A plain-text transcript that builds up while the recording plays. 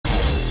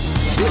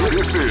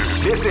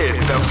This is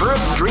the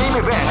first dream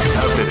event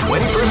of the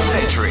 21st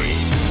century.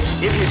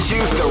 If you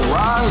choose the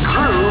wrong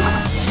groove,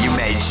 you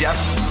may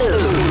just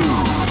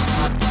lose.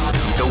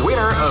 The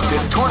winner of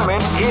this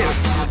tournament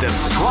is the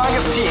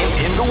strongest team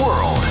in the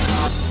world.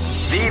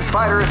 These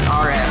fighters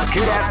are as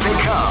good as they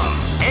come.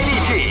 Any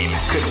team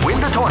could win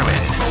the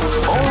tournament.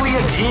 Only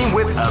a team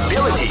with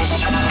ability,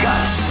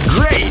 guts.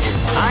 Great!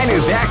 I knew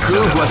that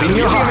groove was in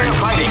your heart.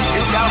 Fighting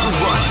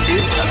 2001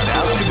 is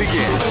about to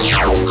begin.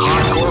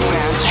 Hardcore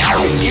fans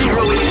have been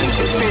eagerly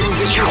anticipating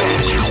this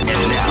event.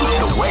 And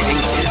now the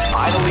waiting is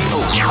finally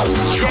over.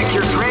 Check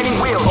your training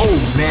wheels. Oh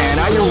man,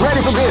 are you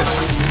ready for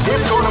this?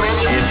 This tournament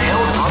is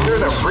held under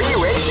the free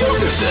ratio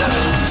system.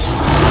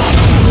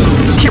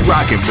 Keep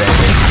rocking,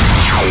 baby.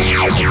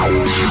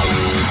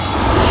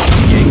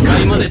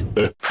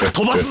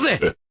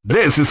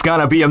 This is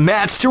gonna be a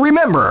match to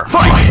remember.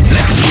 Fight!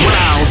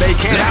 Wow, they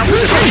can't have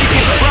this.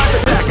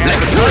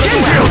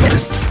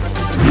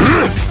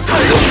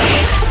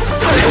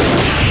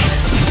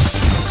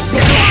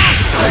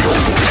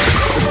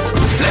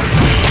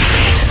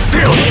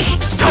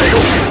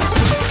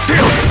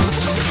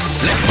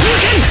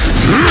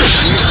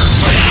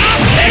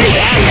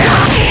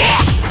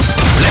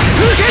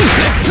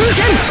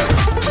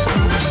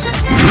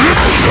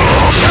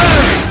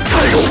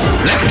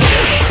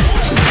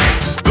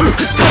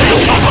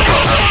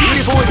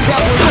 Beautiful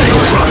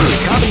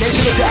and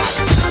combination attack.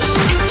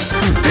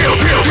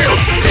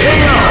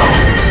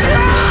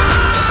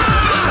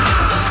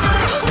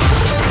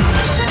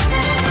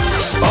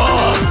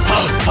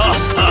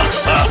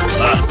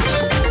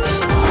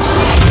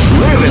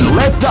 Live and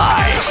let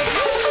die.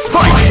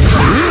 Fight!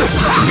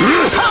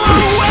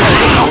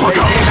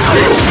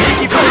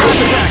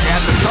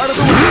 At the start of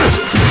the round.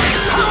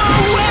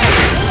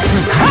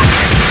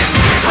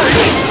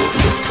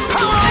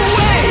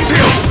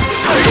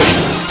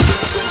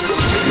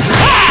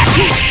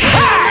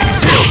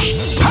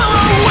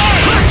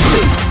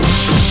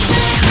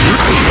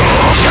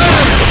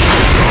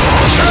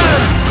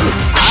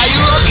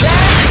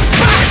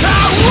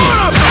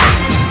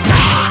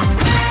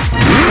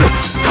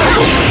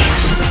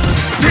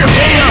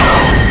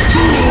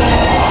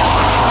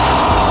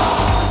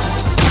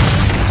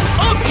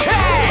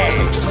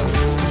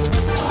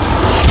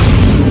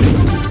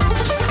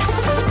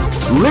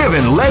 Live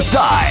and let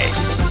die.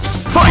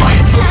 Fight!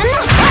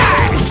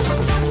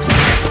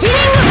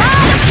 Spinning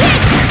hard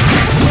kick!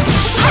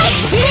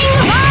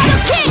 Spinning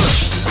hard kick!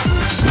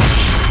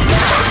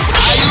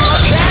 Are you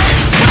okay?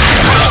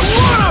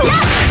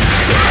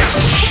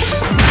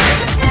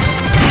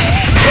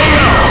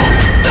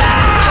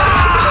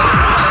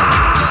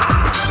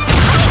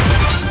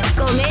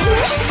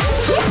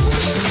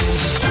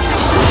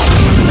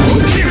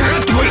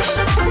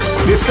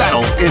 This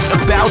battle is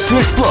about to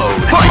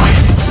explode. Fight!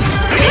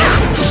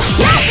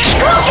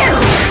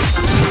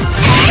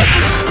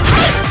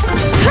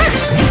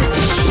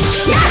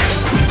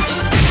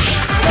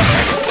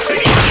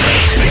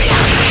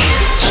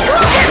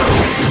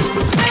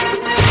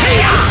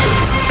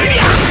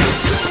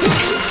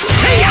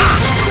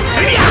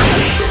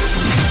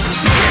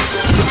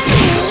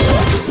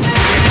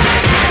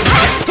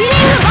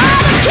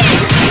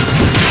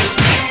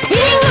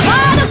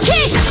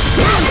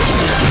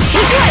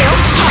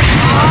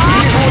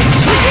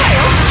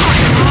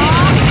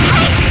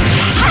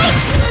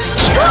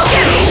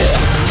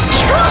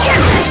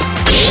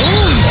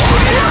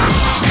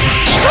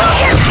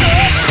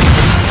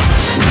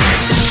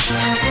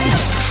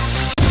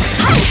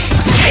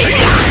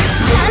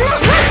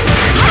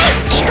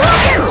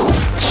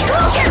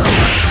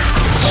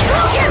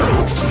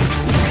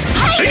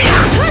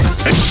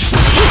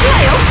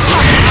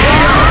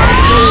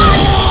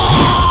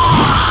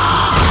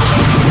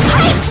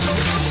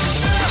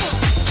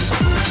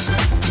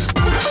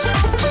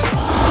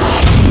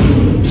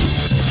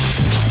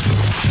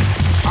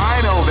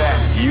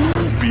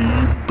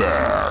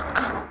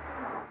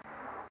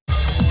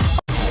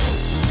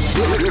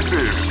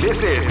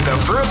 This is the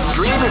first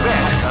dream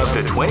event of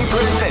the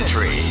 21st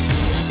century.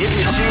 If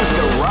you choose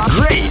the wrong...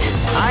 Great!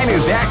 I knew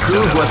that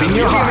groove was in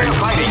your heart.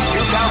 Fighting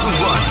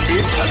 2001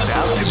 is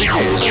about to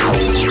begin.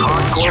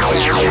 Hardcore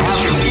fans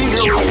have been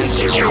eagerly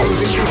anticipating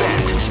this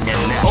event. And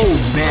now... Oh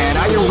man,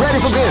 are you ready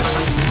for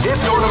this? This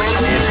tournament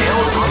is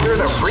held under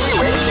the free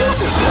ratio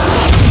system.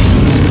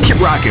 Keep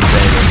rocking,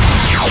 baby.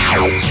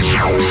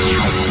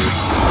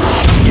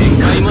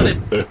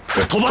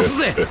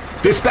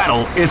 This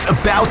battle is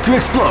about to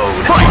explode.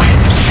 Fight!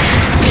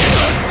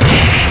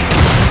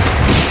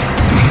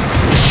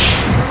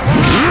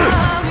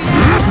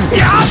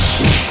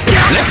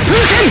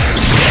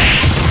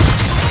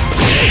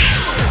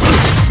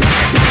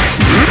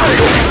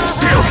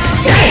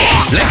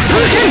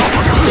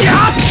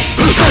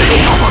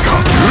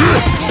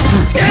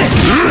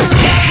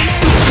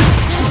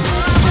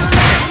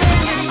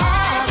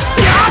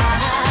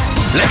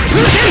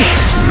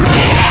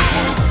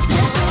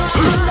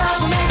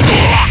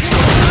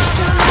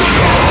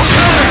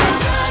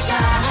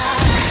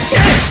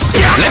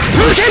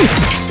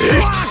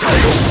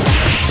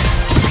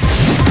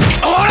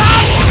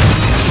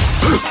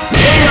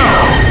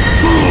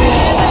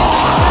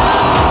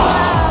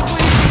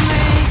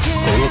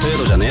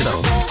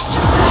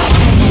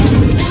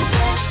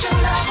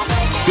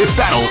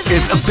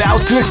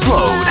 about to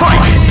explode.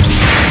 Fight!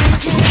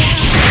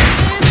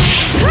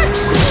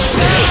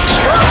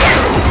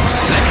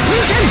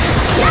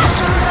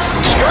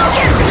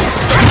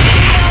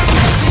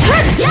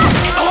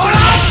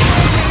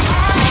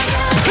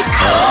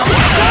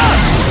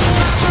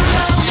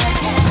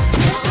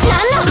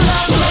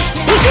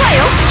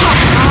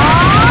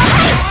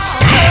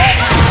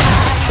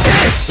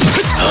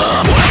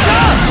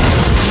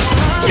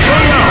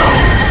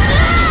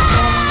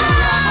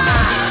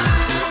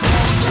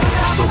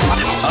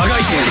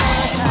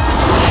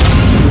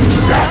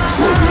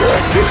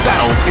 This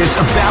battle is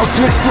about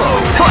to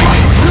explode. Fight!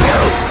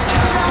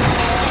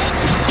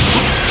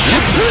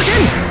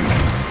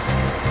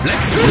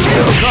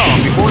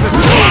 Calm before the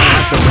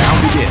round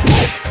begins.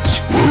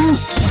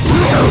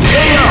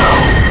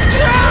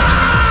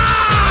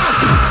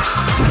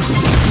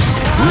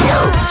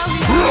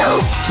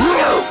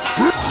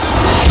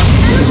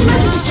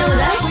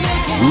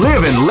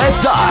 Live and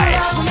let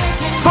die.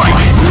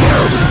 Fight!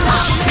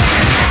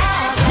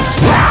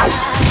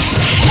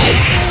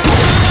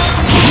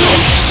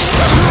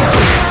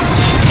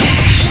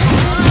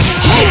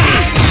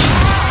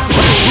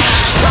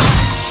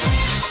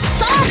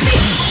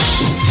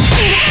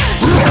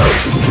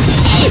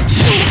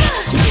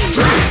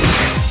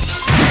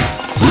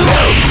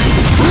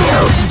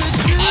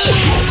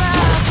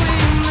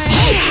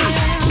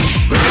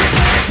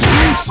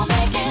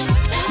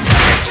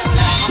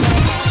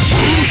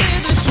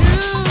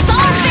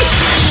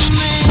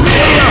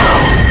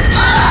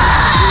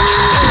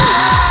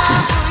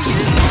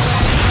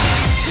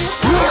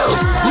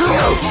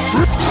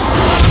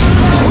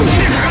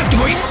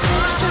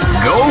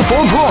 Go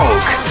for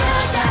broke!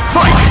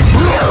 Fight!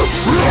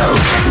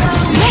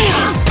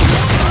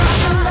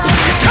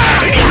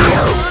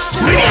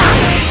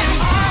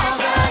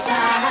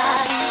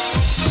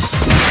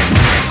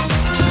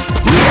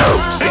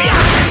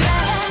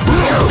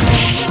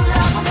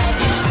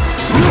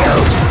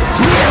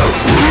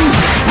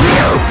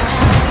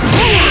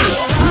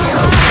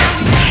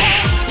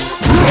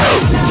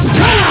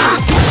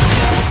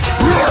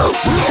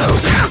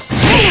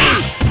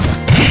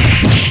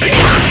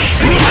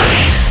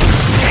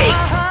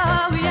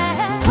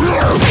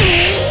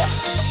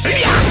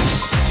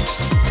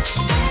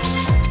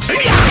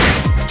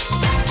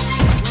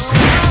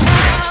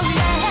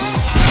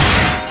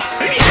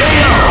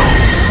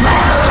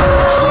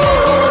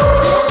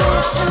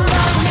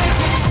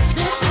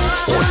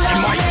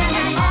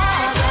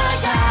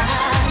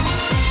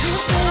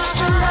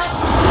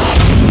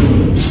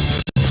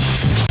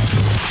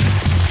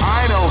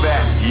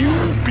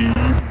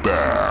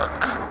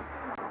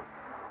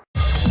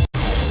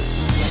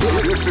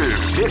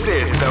 This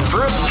is the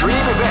first dream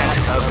event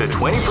of the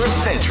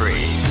 21st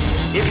century.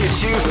 If you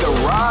choose the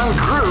wrong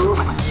groove,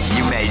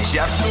 you may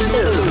just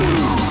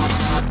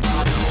lose.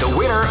 The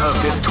winner of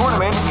this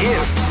tournament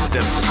is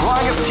the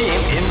strongest team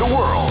in the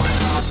world.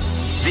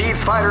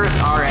 These fighters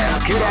are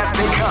as good as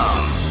they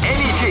come.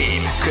 Any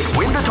team could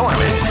win the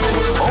tournament.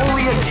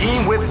 Only a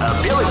team with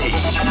ability,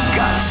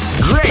 guts.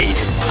 Great!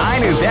 I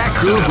knew that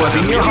groove was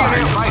in your heart.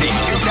 Fighting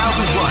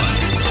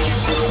 2001.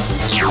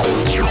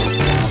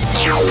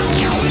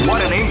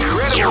 What an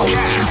incredible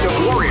cast of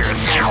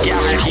warriors has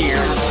gathered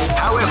here.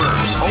 However,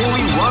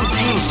 only one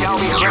team shall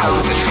be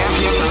crowned the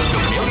champion of the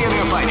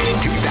Millionaire Fighting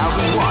 2001.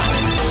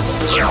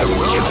 The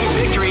road to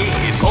victory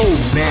is... Oh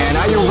man,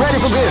 are you ready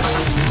for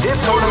this? This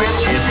tournament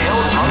is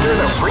held under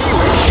the free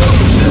ratio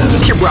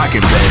system. Keep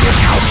rocking, baby.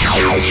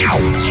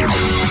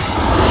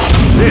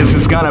 This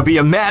is gonna be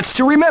a match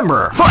to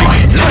remember.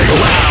 Fight!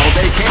 Wow,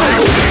 they came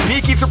out with a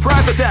sneaky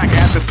surprise attack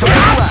at the top of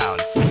the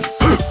round.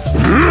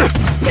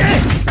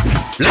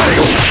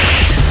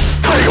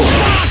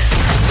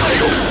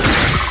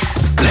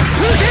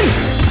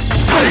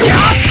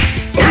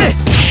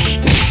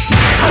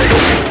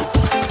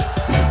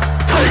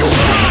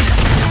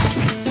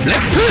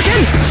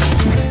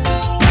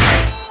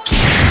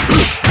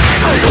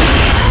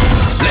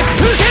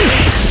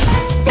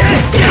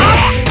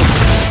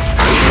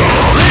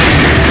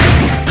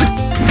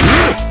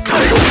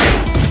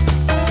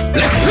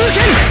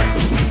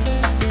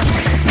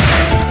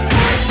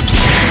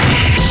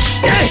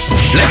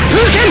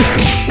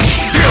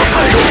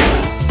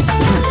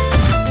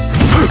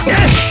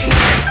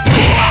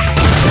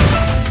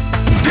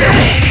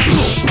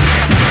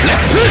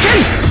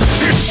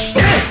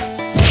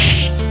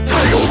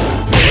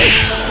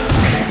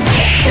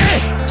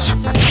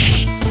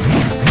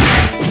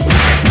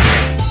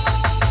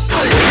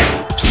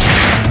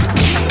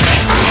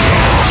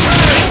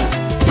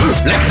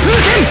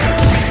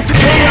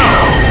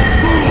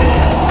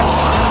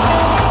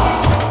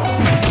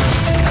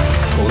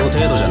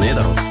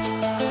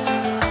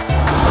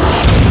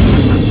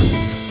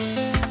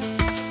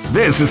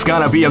 This is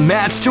gonna be a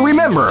match to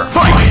remember.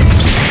 Fight!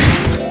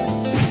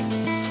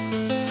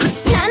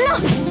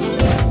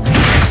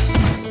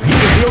 You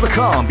can feel the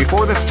calm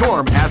before the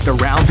storm as the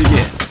round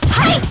begins.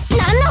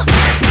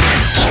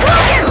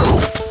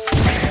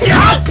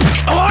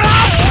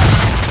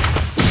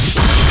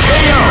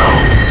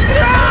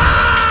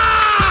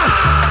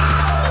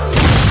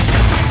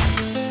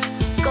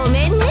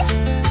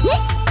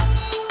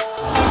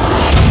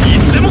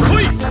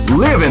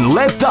 Live and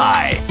let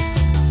die.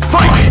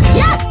 Fight!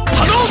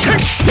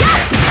 Hadouken!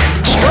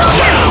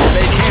 Wow,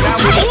 they came out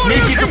with a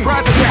sneaky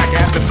surprise attack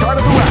at the start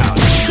of the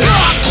round.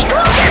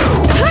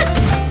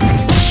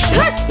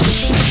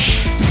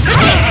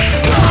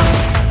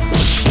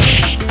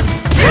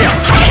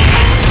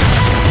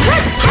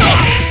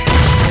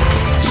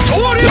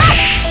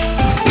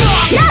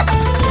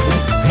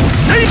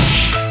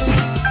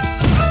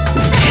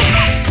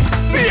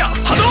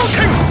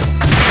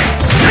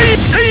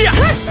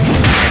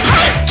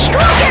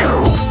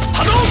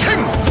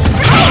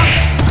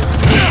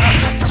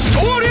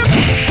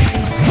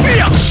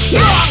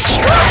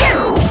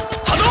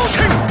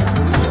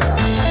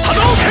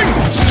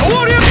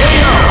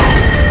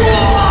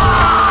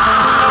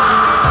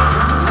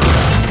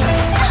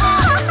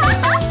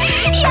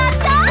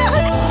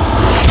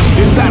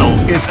 This battle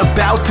is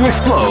about to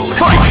explode.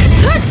 Fight!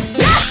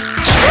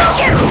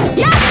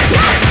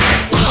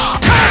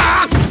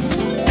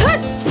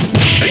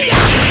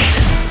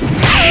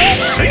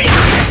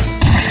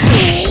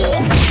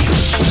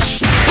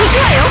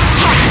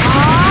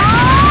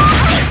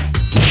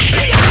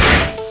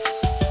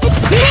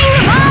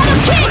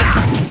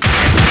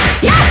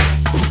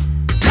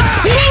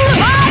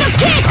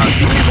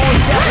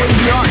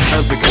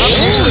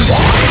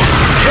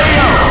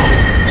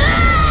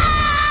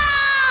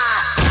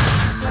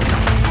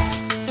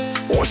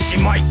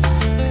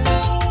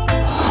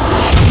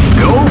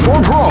 Go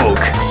for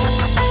broke!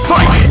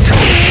 Fight!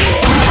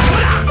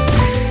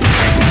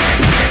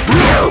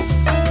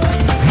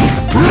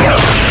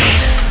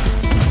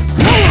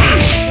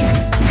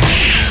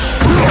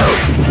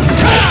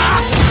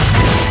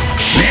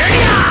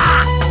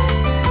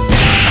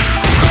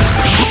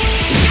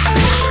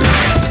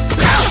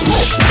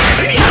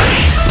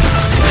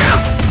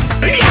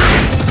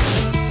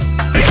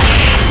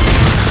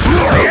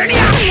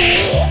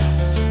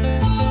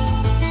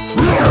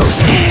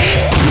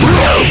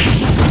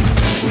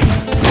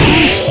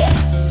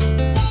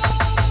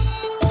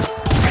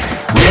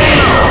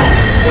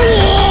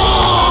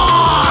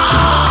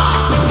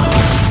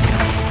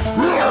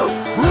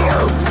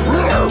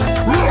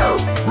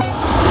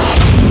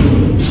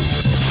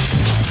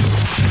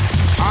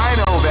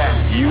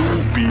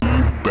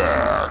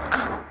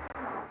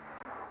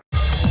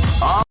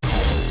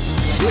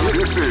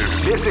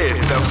 This is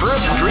the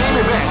first dream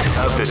event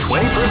of the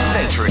 21st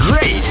century.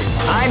 Great!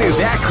 I knew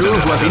that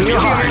groove was in your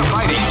heart.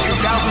 Fighting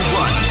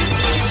 2001.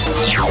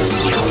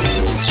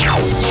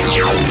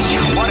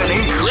 What an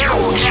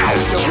incredible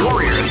cast of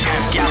warriors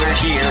has gathered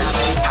here.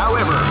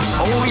 However,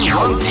 only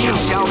one team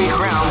shall be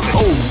crowned.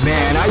 Oh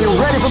man, are you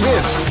ready for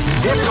this?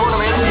 This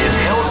tournament is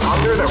held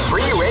under the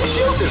free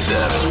ratio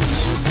system.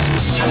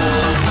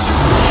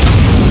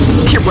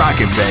 Keep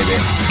rocking, baby.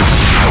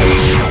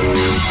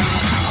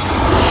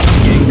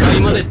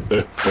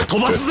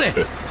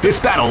 This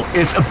battle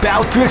is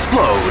about to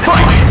explode.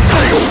 Fight!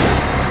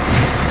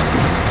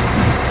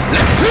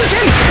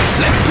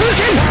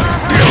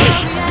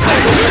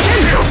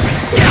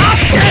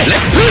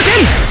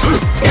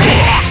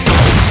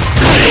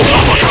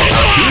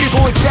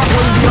 Beautiful example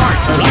in the art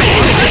of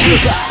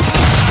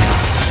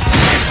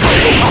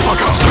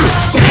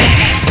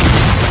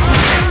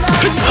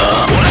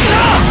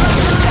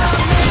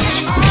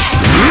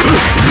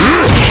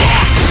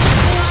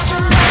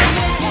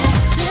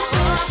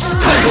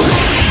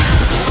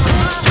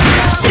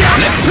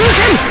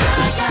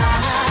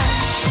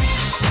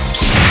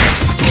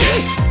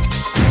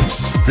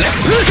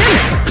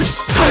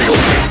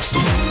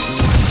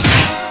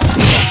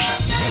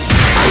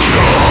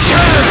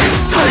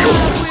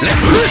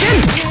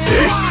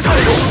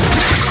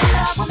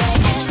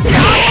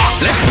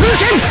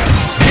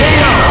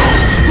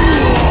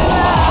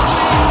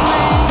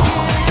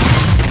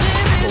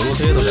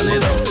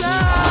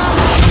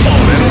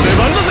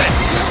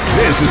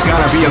This is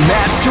gonna be a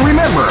match to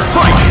remember.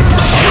 Fight!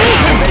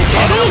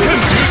 Hadouken!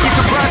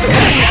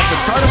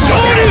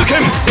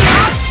 Shoryuken!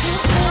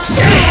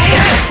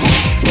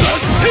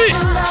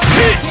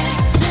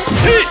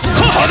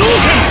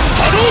 Hadouken!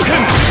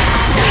 Hadouken!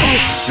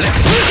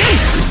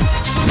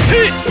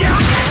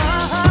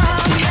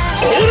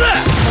 Ora!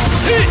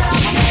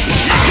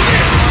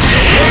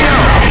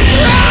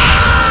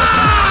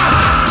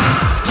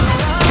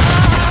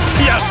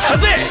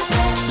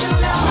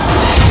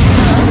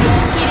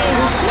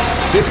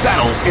 This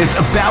battle is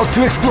about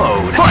to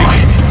explode. Fight!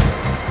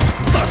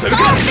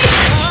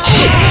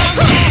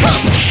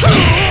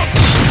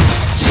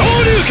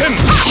 Shoryuken!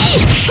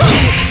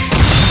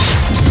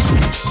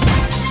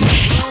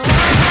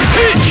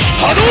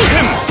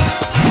 Hadouken!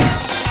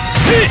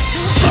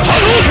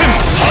 Hadouken!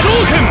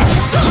 Hadouken!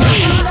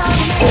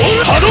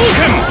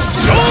 Hadouken!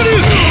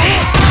 Shoryuken!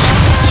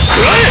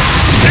 Kurai!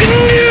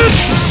 Shinryu!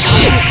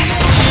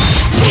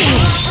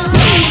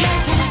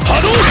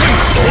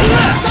 Hadouken!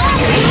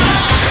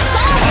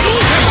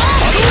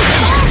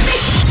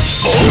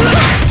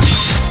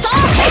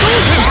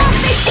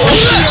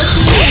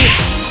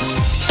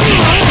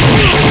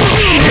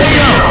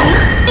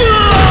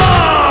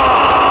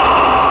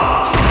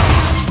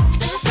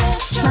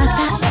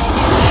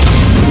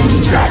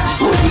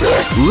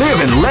 Live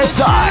and let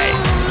die.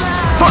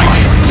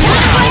 Fight!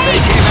 Wow, they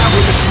came out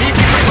with a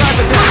sneaky surprise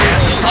attack.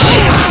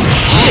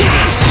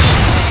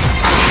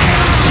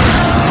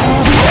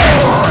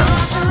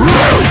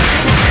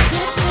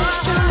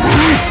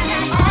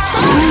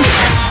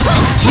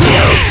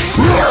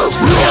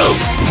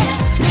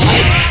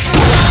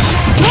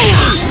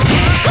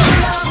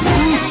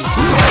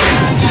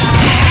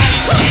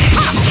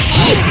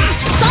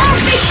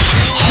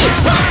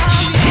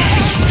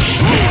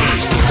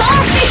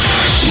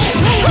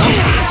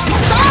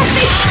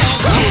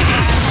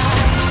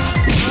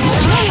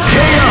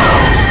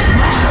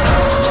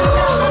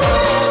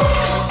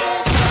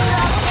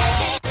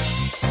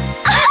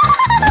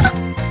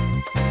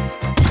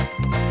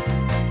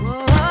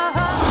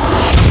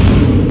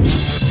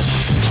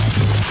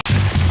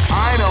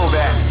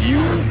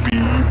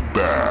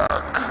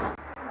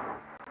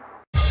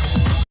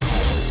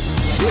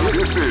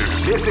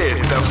 This is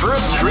the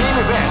first dream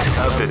event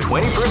of the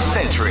 21st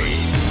century.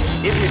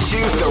 If you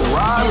choose the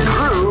wrong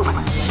groove,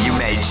 you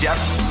may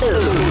just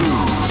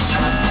lose.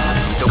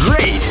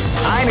 Great!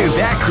 I knew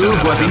that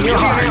groove was in your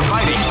heart.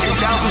 Fighting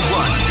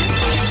 2001.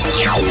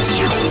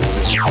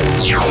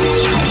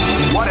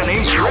 What an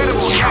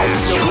incredible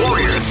cast of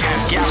warriors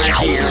has gathered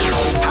here.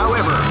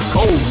 However,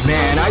 oh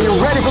man, are you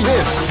ready for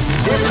this?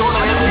 This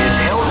tournament is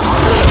held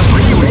under the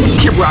free range.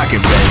 Keep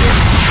rocking, baby.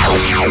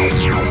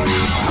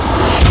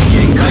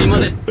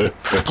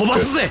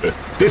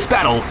 This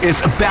battle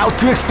is about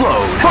to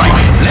explode. Fight!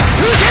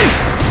 Left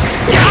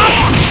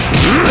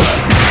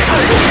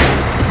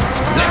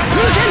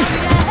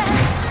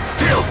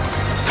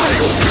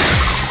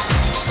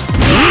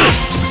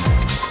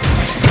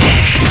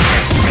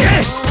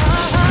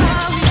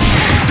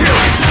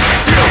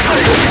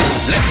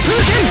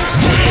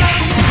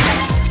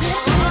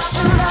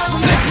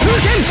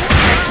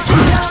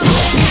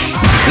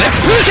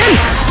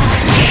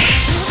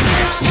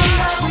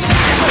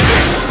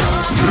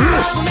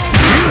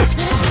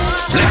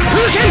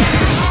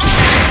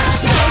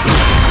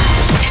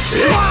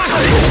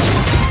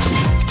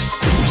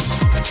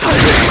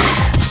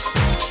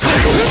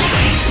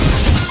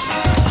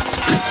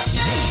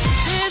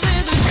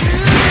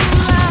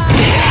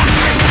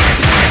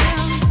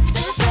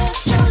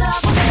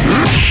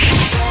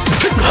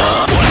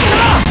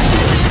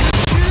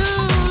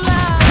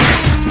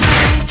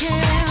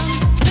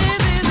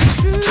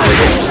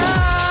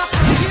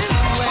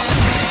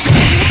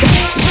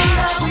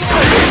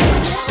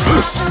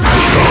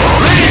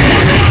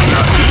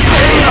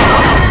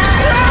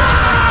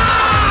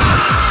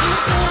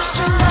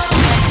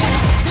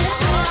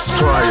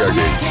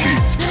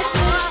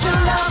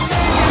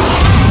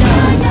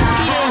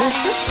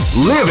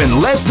Live and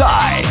let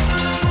die.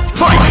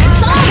 Fight!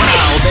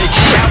 Wow, they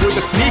came out with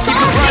a sneaky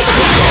surprise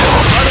attack.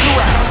 Part of the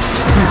round.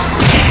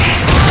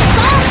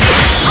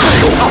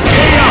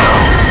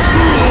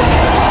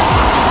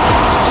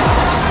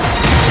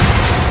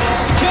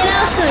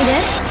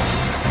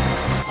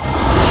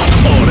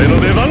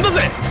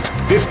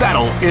 This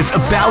battle is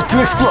about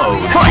to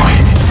explode. Fight!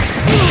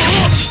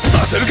 Came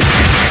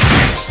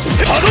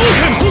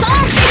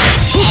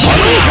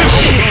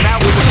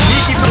out with a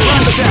sneaky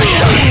surprise attack.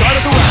 Part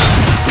of the round.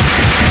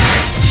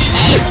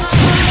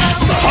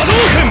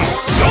 Hadouken!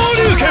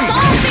 Shoryuken!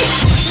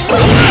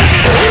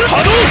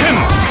 Hadouken!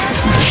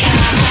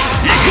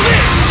 Ikuze!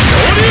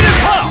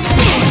 Shoryuken-pa!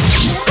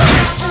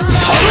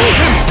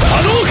 Hadouken!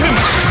 Hadouken!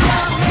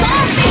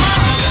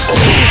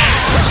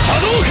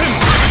 Hadouken!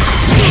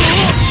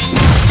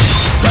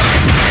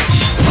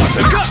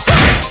 Saseruka!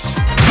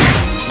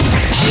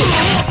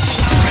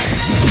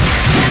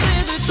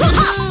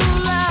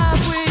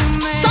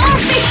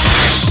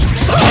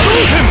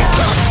 Hadouken!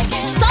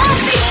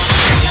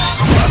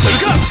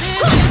 Saseruka!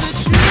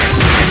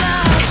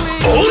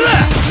 Ora!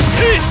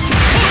 See!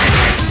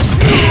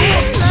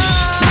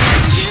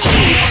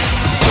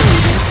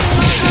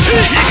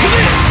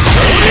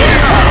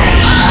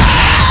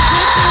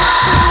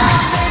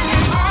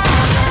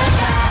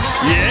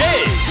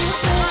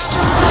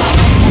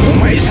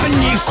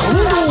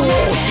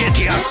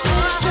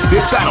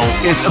 This battle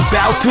is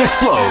about to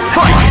explode.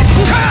 Fight!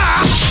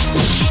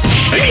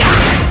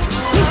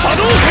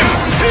 Hadouken!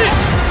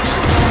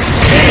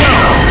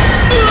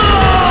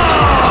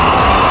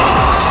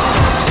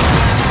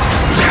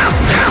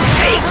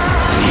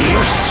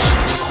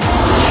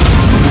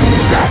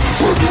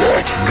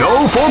 Go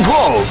for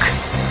broke!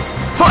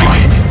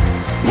 Fight!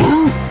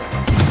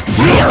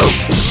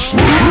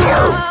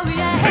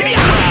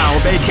 Wow,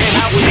 they came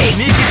out with a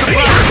sneaky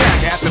surprise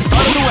attack at the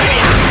start of the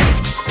round.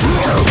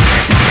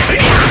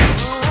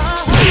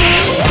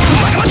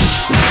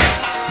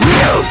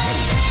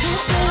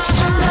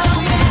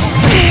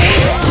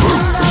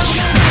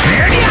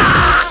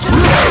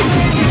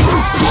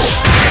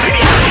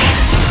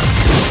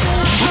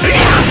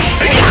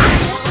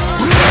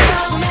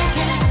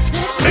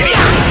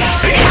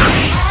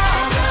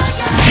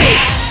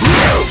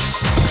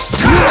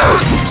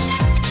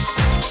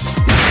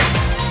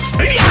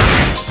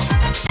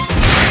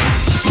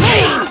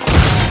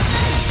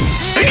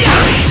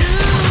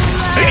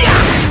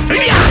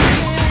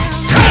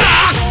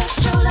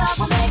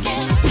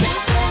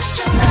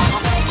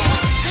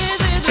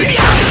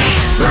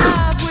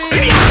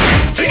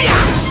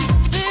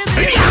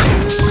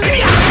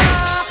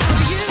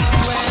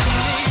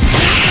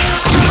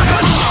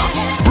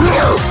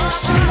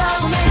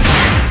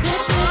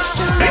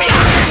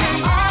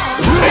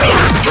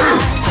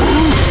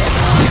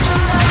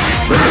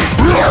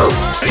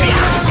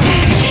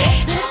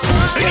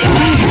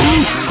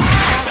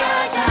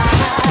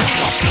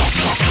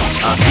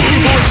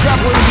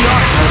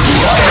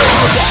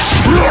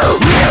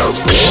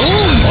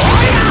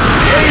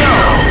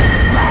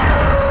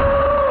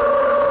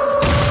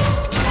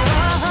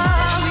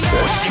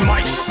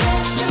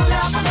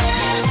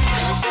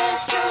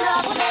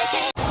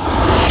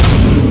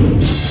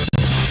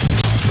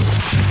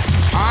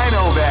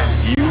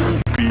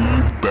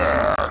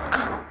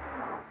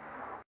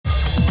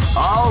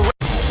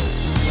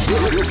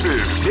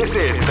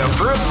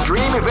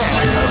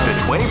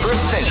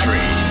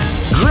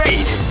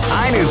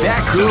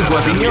 that groove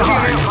was in your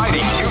heart.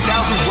 Fighting 2001.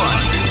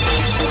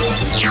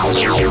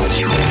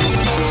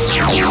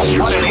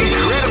 What an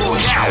incredible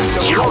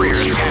cast of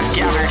warriors has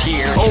gathered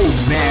here. Oh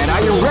man,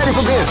 are you ready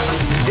for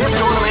this? This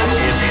tournament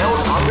is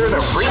held under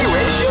the free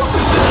ratio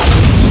system.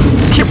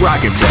 Keep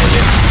rocking,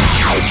 baby.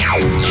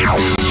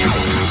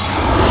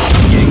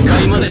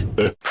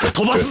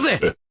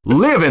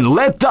 Live and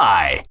let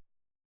die.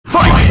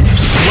 Fight!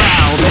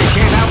 Wow, they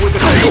came out with a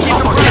sneaky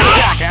surprise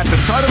attack at the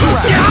start of the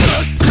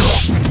round.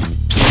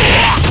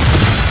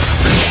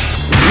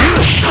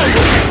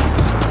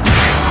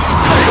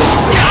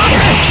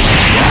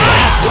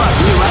 What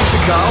we like to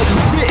call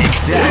big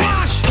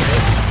dash.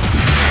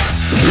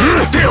 A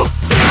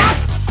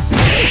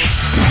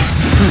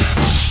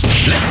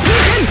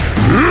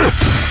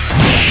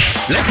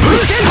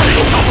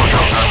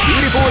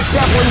beautiful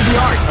example in the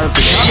art of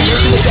the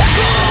combination attack.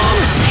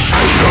 Big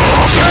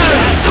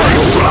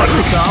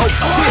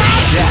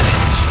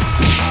dash.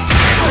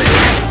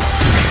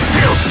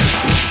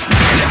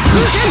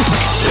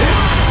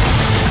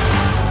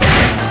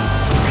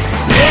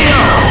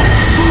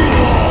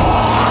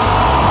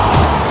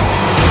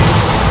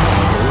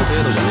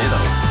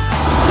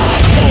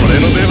 俺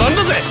の出番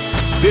だぜ。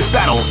 This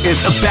battle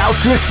is about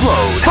to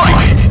explode.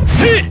 Fight!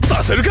 せい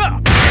させる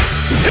か。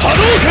波動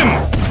拳。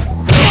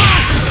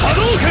波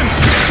動拳。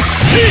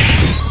せい。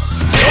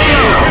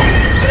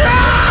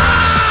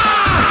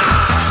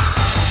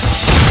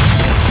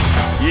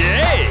イエー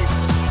イ。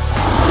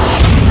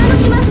楽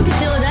しませて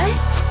ちょうだい。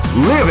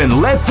 Live and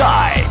let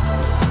die.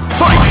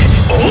 Fight!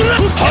 オーラ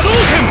波動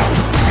拳。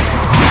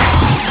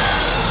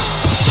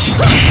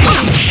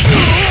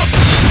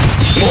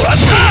もらっ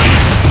た。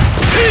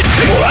せい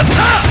もらった。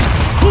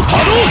 波動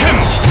拳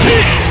せ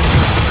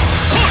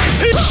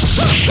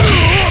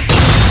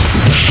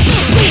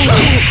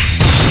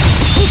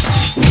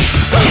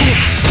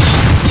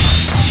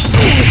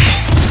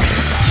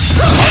波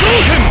動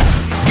拳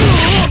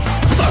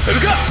させる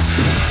か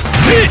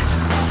せ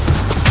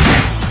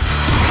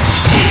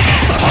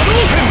波動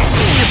拳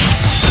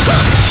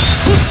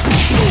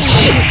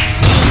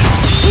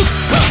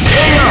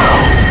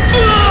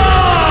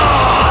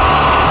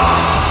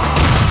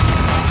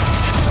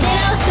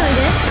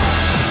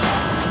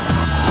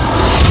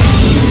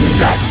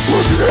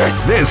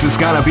This is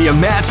gonna be a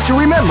match to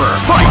remember.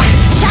 Fight!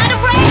 Shadow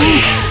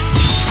Blade!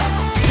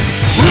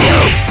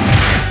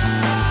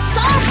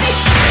 Solar Fist!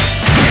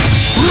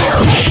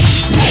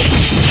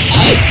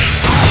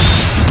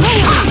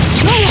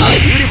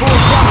 Beautiful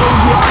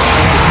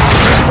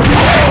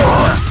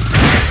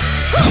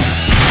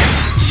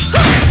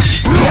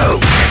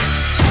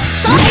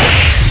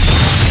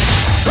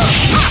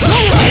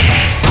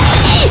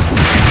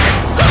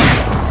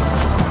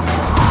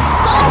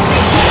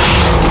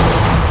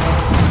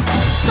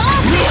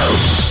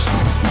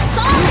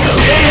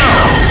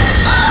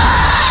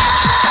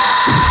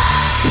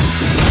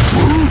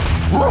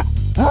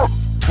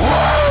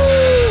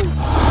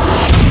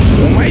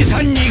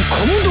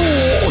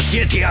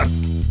Go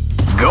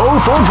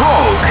for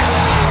broke!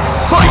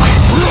 Fight!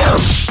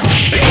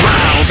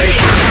 Wow, they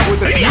came out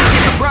with a sneaky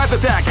surprise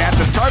attack at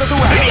the start of the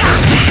round.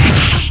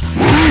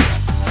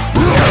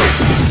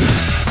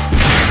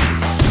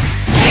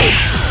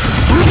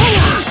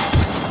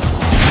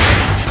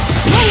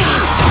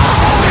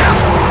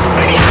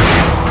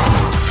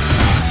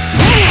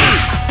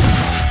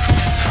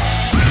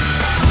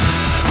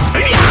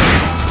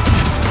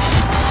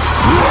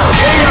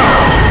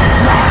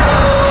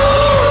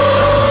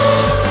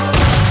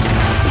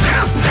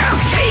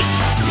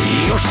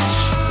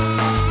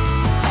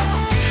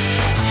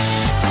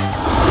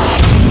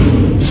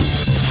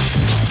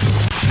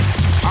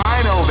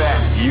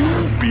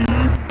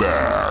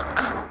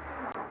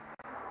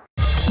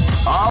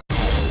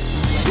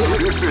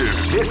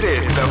 This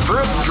is the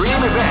first dream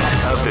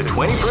event of the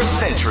 21st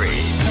century.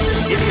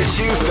 If you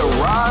choose the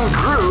wrong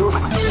groove,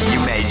 you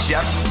may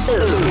just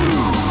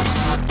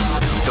lose.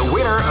 The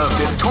winner of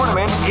this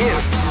tournament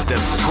is the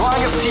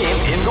strongest team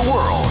in the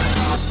world.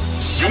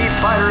 These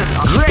fighters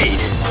are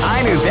great.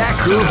 I knew that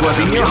groove was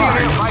in your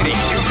heart. Fighting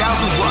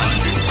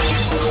 2001.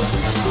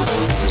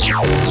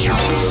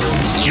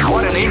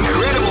 What an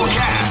incredible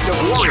cast of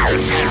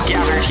warriors has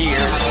gathered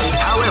here.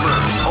 However,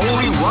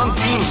 only one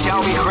team shall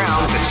be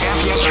crowned the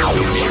champion of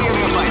the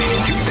Millionaire Fighting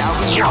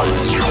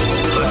 2001.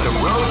 But the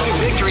road to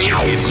victory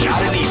is not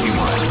an easy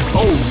one.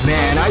 Oh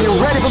man, are you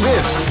ready for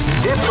this?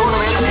 This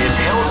tournament is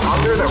held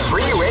under the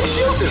free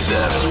ratio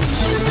system.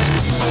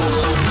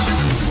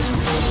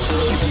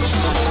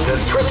 The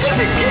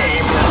strategic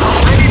game has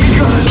already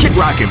begun. Keep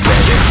rocking,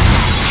 baby.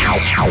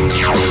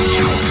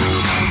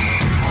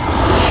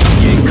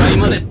 限界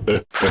まで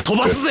飛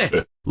ばすぜ。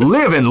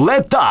 Live and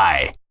let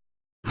die.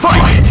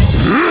 Fight!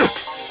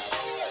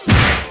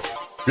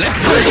 Let it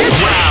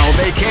Wow,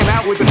 they came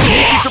out with a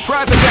sneaky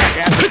surprise attack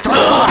at the start of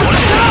the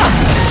round.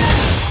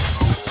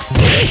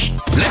 Let it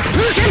Let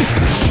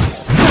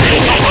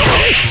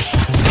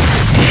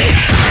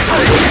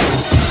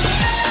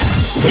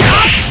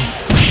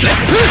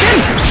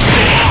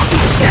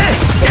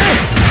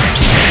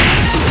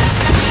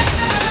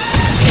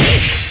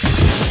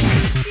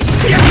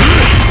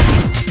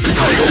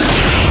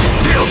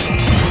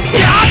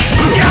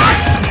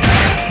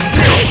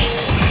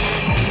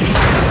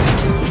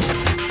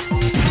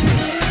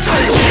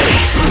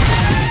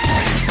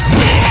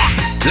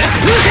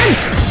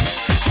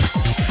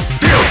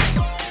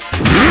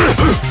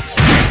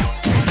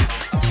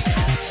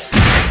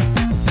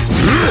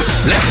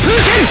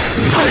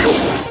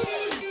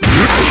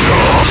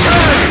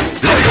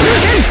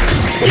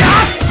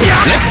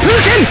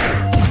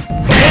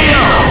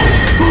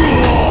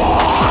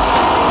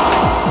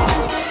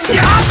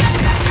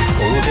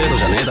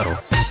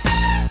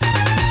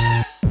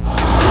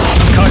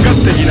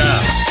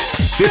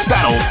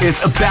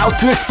is about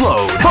to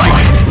explode.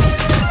 Fight!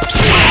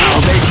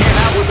 Wow, they came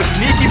out with a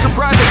sneaky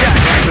surprise attack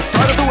at the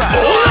start of the round.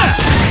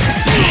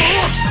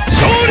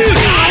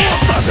 Shoryuken!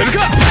 させるか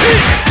波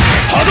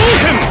動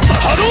拳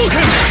波動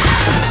拳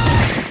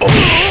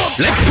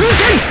烈風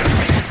拳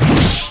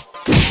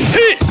せ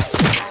い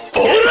オ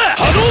ラ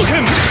波動拳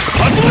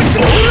発発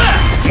オラ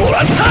もら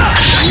ったも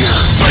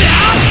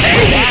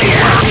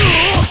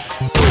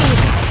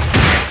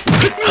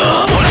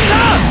らった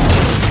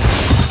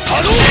波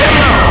動拳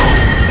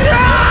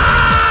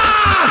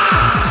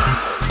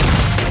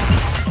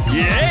イエ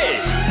ー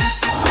イ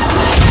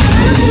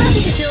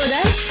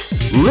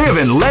Live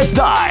and let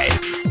die.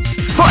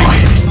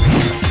 Fight!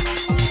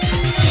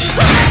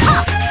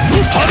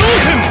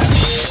 Hadouken!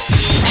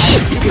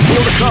 You can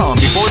feel the calm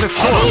before the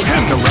storm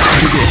as the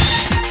round begins.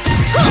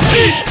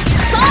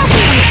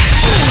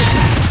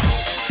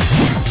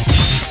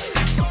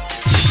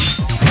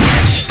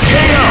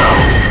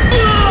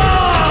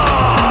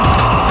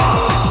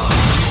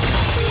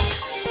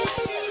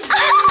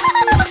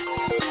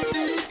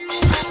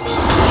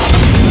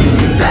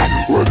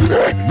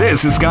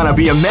 This is gonna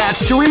be a match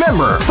to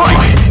remember.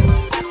 Fight!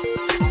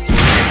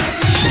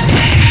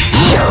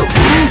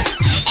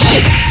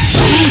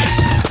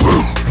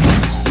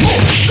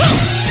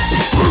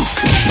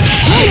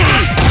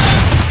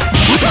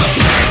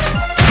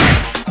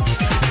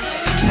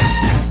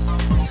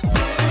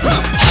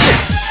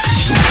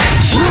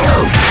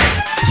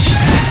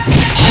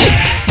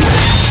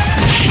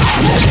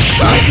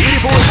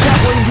 Beautiful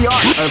exampling the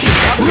art of the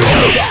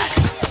capcom attack.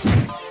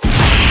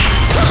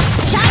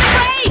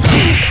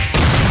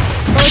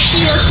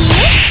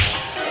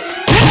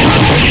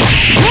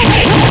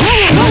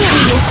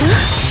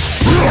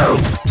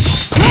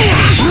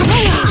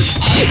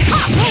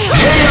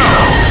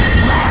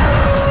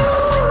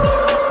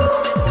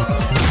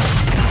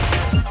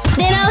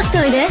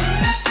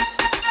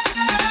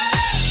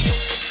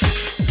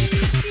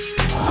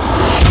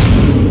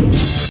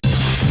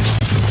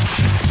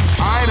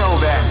 I know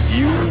that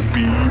you'll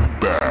be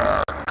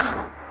back.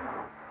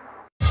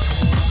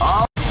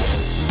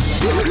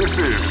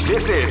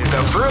 This is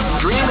the first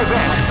dream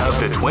event of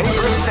the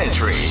 21st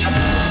century.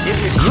 If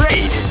you're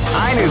great,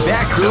 I knew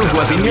that groove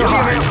was in your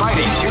heart.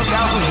 Fighting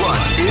 2001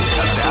 is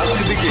about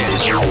to begin.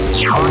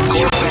 Hardcore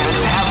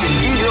fans have been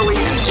eagerly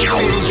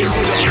anticipating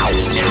this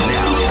event, and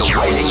now the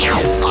waiting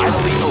is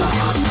finally over.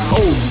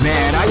 Oh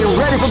man, are you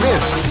ready for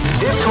this?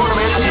 This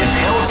tournament is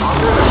held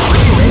under the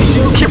free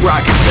ratio. Keep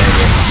rocking,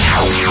 baby.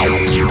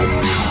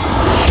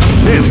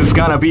 This is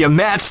gonna be a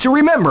match to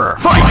remember.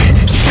 Fight!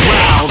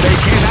 Wow, they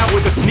came out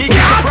with a sneaky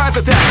surprise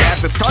attack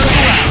at the start of the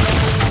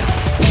round.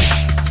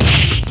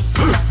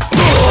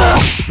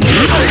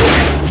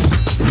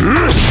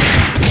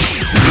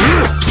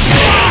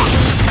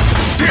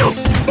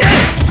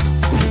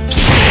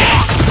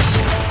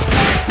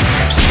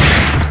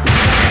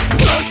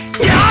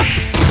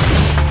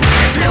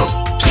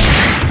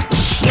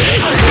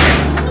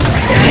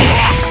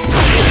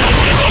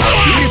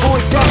 Beautiful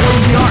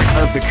exampling the art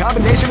of the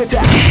combination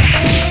attack.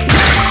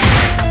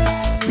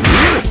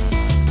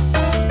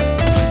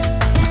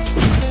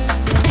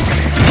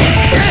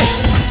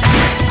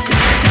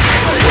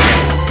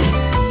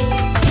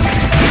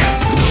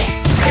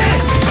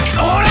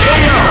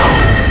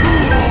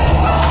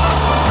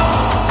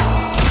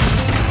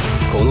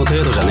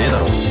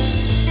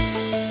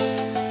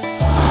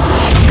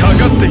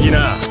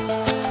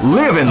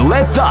 Live and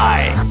let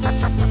die.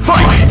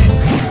 Fight!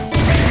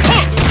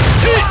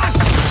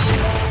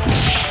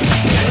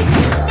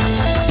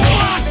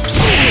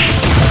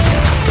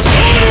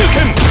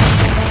 Shoryuken!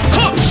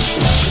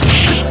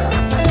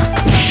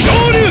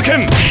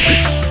 Shoryuken!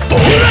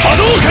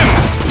 Hadouken!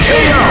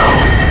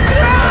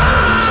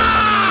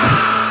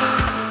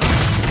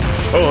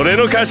 Ore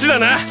no kachi da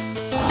na.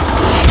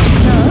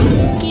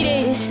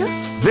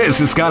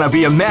 This is gonna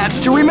be a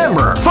match to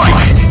remember.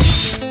 Fight!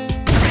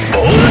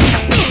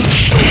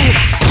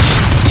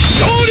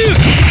 Shoryu!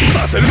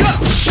 させるか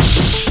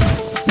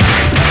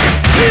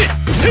せ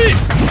い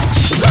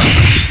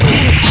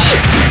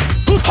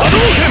波動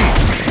拳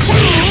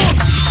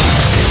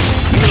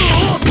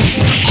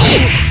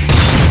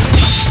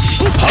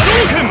波動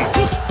拳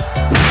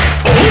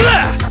オラ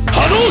波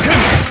動拳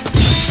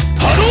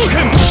波動拳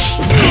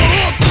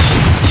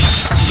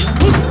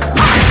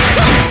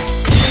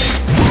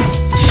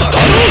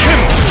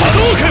波動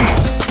拳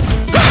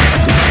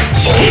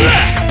オラ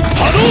波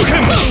動拳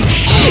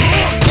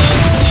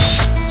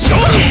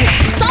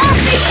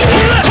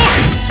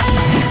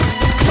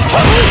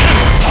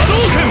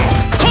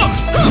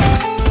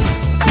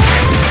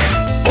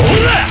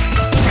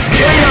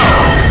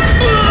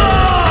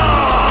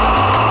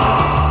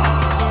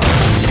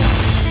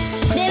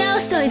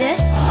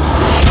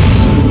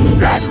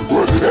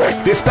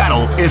This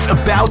battle is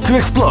about to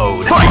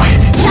explode. Fight!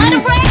 Shadow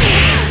Break!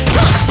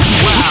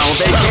 Wow,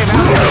 they came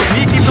out with a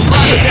sneaky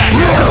surprise attack.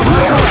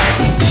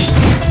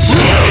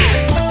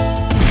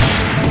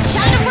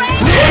 Shadow Break!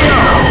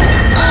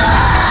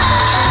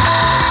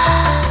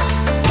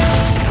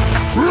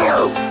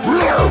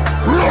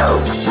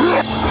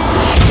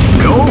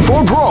 Go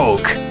for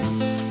broke.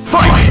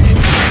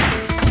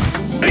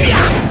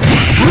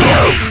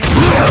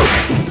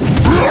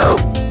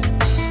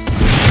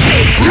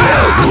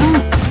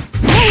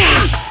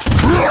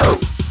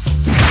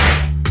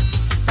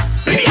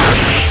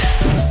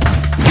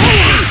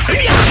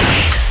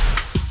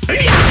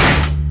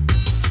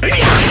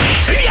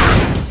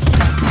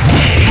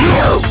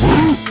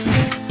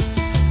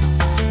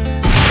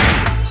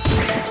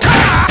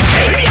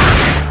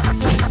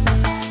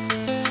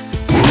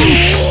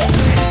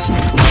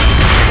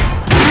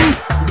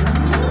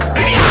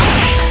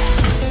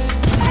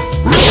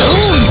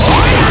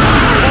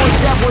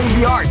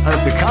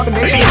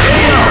 combination.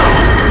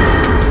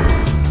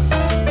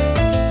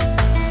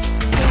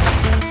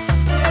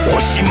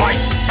 Oshimai.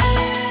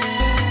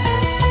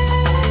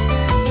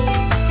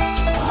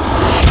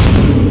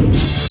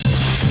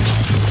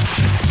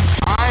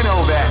 I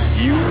know that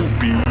you'll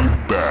be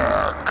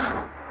back.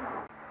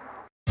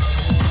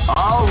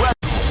 Alright.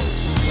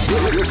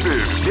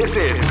 This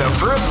is the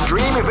first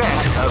dream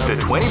event of the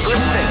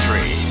 21st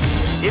century.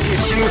 If you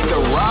choose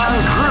the wrong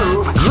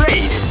groove,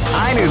 great!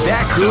 I knew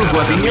that groove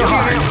was in your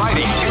heart.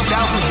 Fighting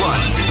 2001.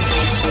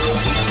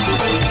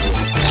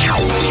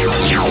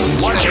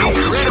 What an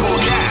incredible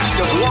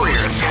cast of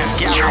warriors has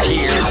gathered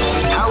here.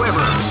 However,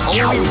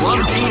 only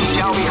one team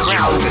shall be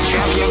crowned the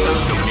champion of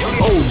the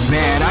million. Oh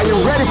man, are you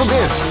ready for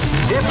this?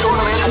 This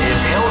tournament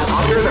is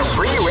held under the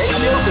free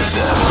ratio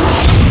system.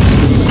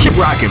 Keep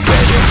rocking,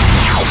 baby.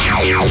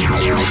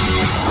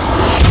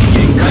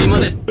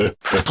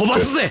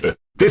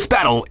 This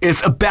battle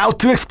is about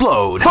to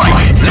explode.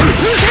 Fight! Now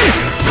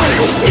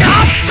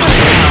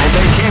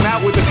they came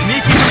out with a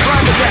sneaky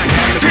surprise attack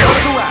at the start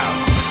of the round.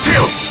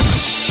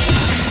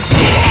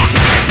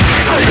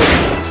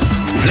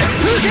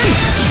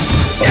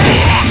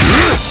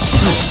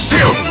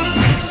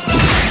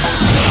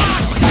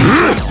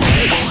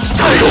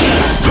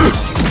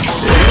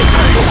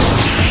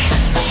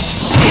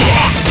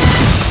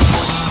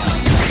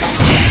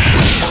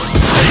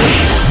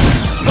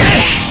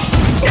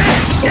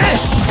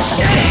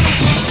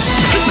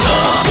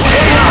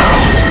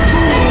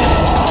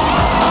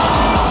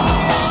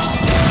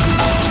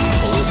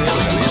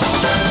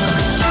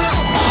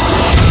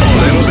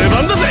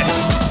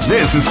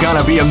 This is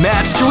gonna be a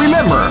match to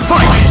remember.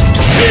 Fight!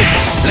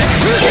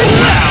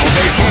 Now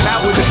they came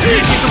out with a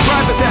sneaky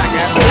surprise attack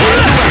at the start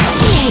of the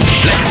round.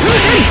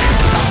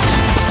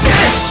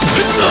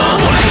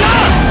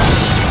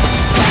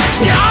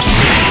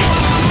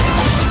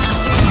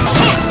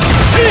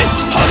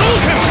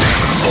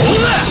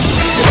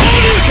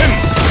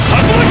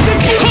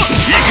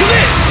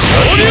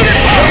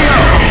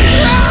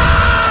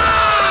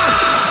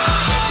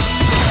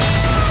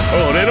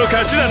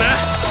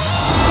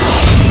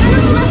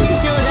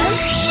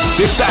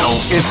 This battle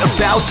is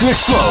about to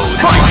explode.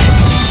 Fight!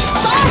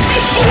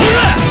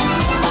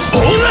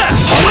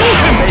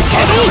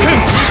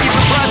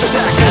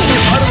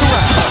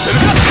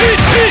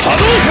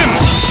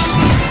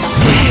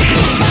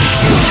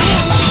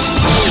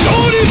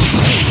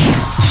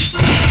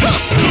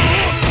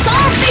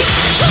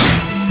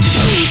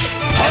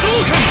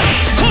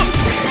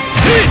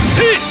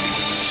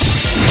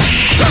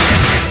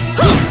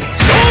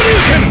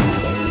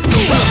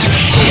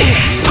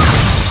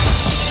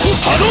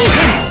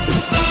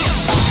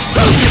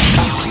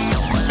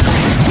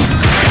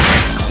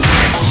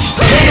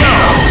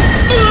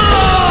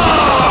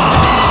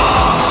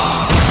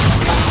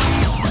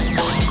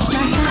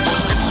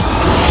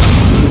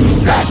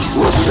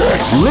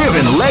 Live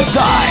and let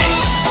die.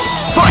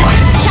 Fight!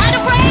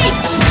 Shadow Blade!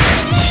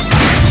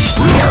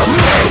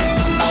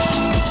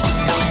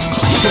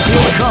 You can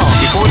feel the calm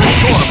before the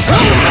storm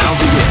comes around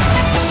the year.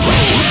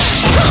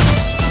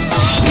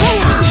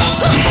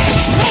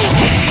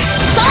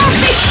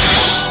 Zombie!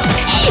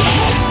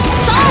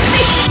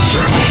 Zombie! Zombie!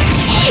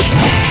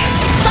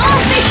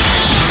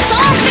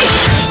 Zombie!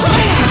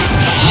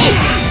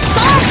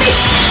 Zombie!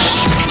 Zombie!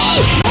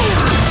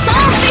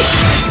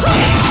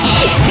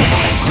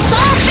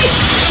 Zombie!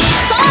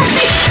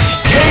 Zombie!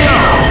 KO!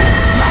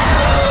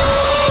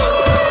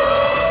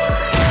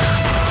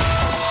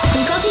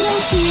 見かけない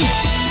し。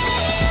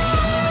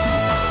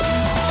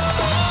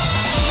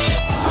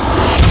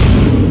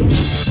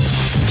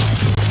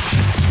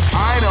I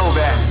know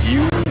that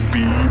you'll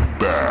be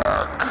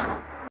back.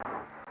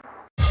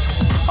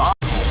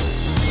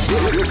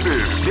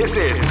 This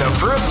is the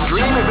first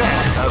dream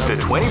event of the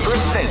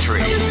 21st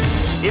century.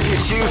 If you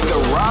choose the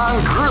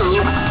wrong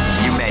groove,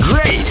 you may.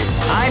 Great!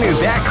 I knew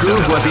that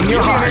groove was in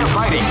your heart.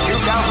 Fighting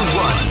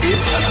 2001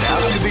 is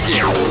about to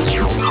begin.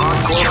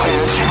 Hardcore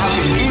fans have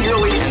been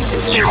eagerly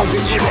anticipating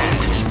this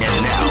event, and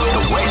now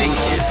the waiting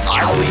is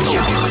finally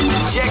over.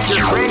 Check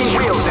your training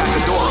wheels at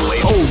the door,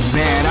 ladies. Oh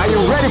man, are you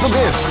ready for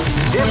this?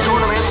 This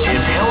tournament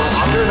is held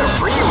under the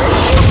free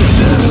ratio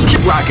system.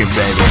 Keep rocking,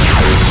 baby.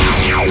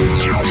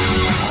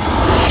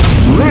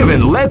 Live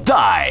and let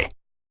die.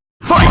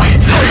 Fight!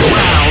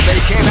 Wow, they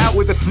came out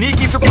with a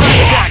sneaky surprise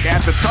attack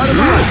at the start of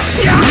the round.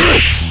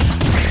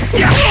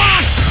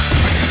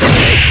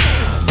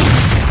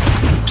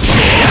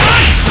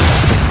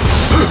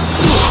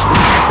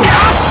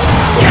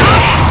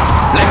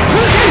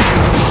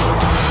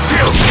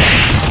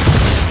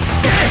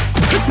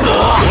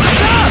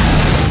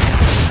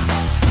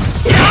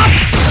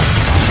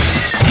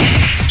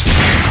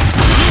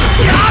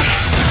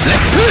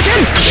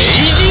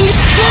 Raging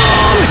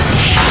Storm!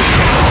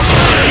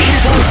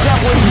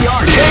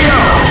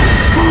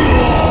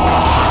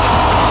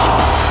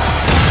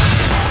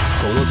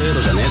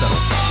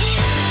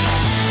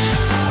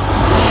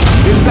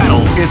 This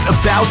battle is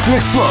about to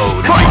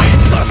explode. Fight!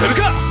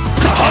 Hadouken!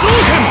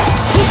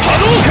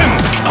 Hadouken!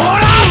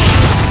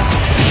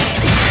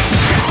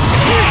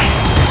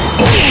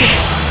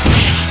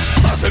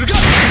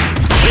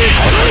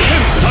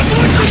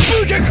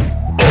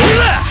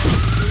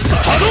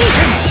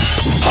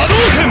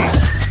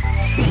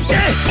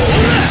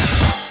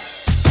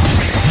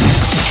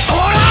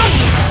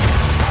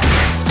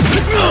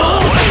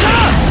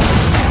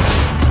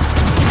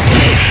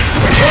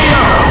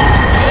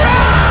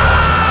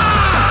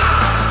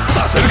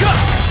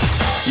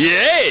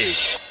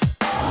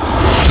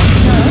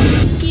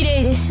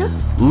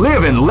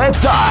 let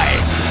die.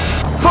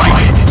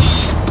 Fight!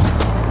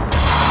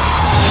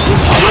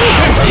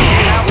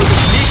 Out with a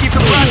sneaky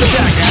surprise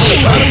attack at the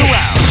start of the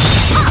round.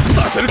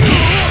 させる。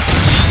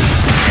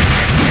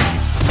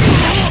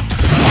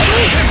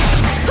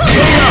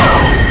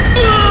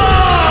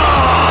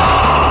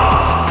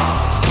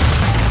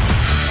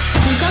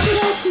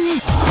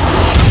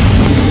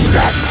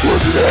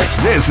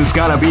This is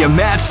gonna be a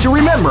match to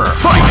remember.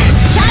 Fight!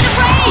 Shadow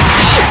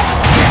Blade!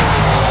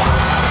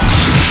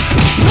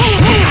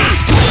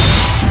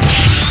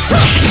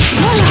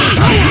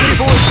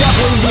 Beautiful is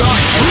definitely the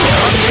art and the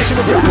combination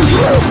of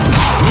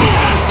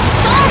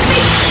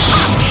Zombie!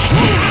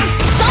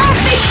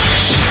 Zombie!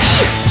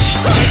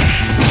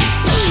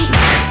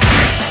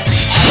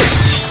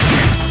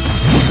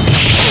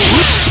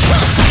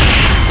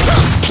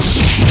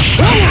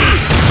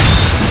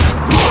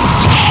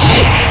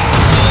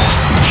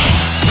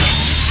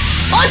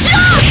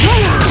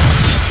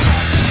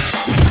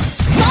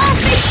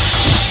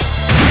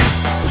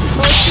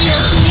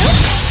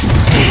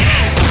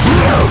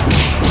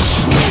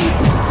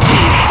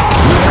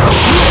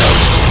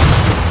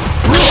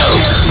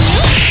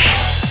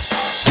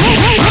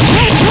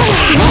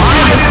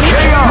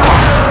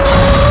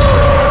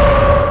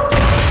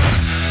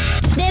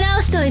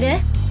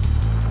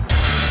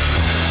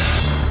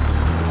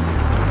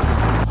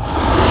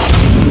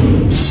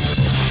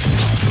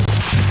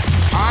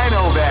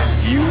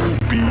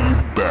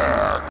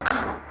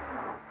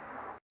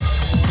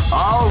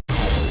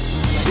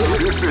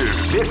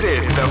 This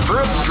is the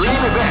first dream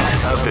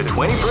event of the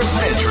 21st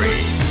century.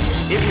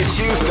 If you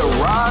choose the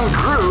wrong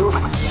groove,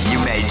 you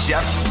may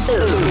just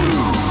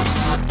lose.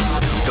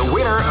 The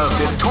winner of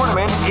this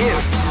tournament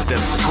is the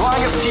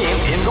strongest team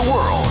in the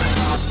world.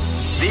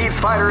 These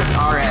fighters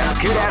are as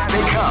good as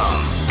they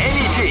come.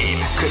 Any team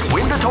could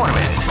win the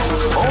tournament.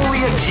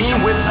 Only a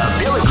team with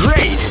ability.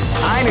 Great!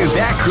 I knew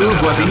that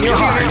groove was in your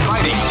heart.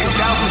 Fighting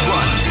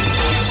 2001.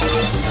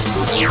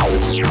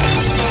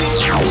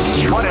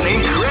 What an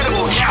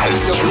incredible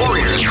cast of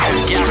warriors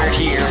has gathered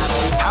here.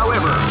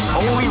 However,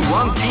 only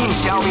one team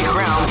shall be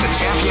crowned the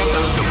champion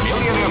of the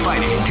Millionaire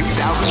Fighting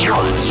 2001.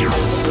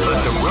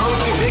 But the road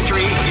to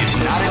victory is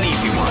not an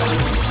easy one.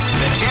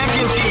 The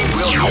champion team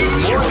will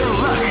need more than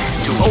luck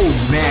to... Oh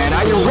man,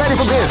 are you ready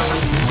for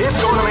this? This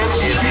tournament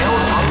is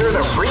held under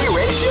the free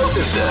ratio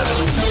system.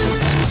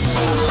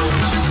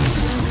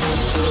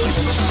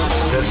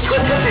 The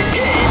strategic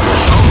game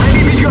has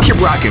already begun. Keep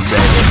rocking,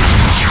 baby.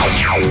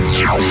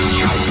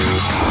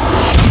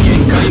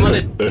 限界ま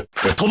で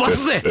飛ば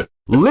すぜ。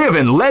 Live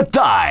and let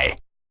die.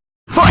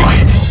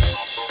 Fight!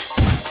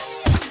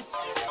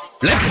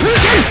 烈風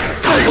剣。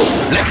最後。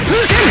烈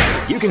風剣。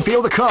 You can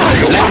feel the calm. 最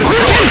後。烈風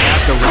剣。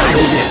 As the round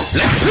begins. 烈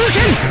風剣。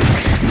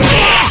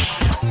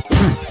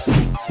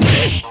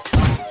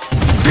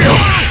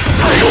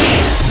最後。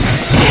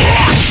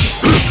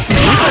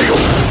最後。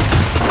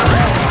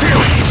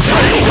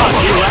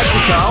You like the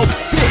call?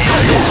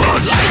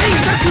 Rising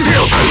attack.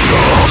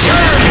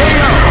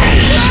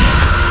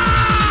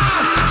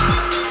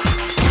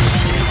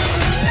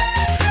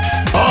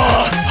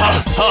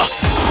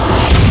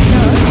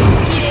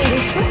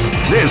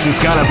 This is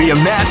gonna be a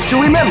match to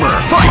remember.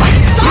 Fight!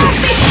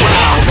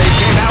 Wow, they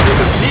came out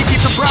with a sneaky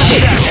surprise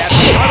attack at the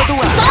start of the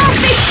round.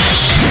 Zombie!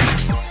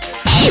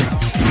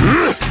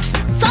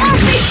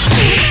 Zombie!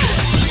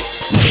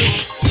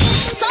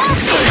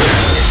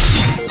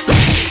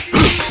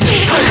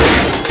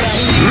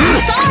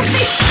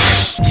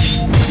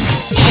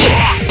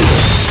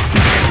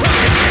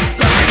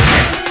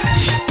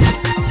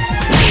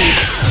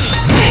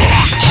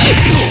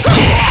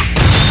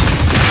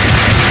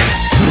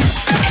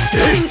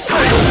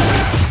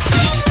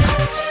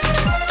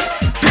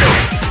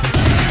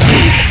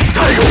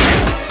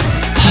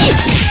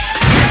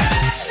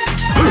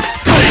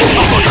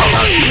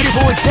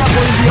 Beautiful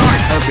example is the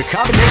art of the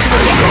combination of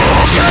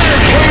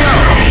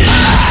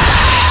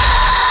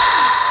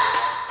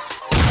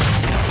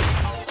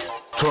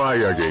Try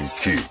again,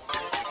 kid.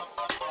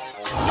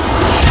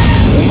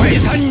 お前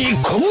さんに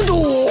行動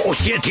を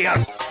教えてや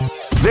る。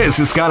 This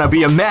is gonna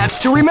be a match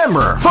to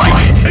remember. Fight!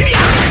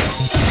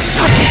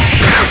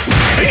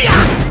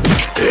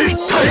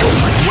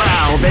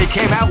 Wow, they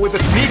came out with a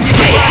sneaky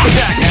surprise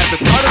attack at the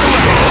start of the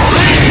round.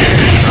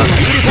 A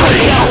beautiful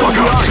example is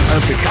the art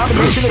of the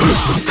combination of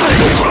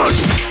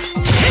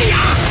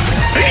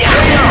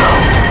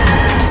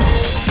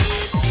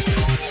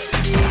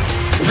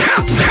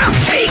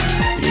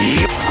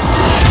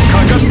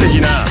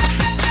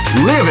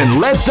Live and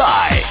let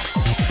die.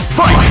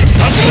 Fight!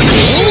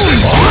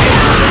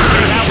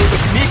 Came out with a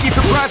sneaky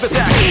surprise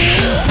attack.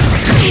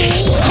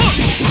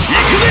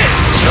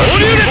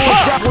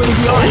 Grappling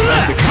the art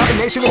of the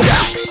combination of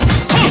that.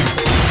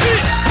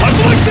 竜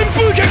巻旋風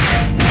脚。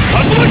竜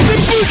巻旋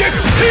風脚。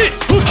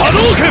波動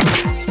拳。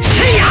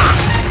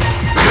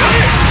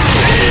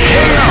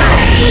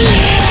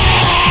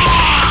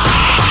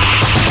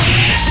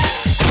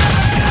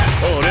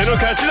俺の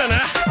勝ちだな。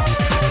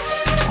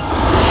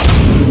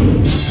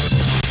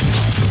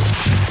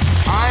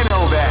 I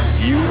know that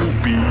you'll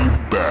be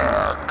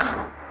back.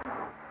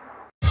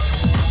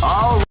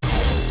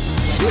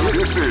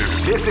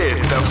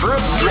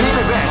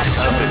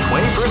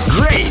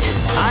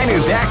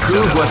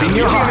 groove was in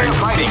your heart.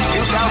 Fighting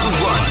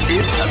 2001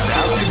 is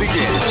about to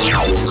begin.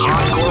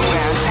 Hardcore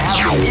fans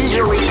have been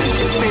eagerly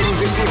anticipating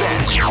this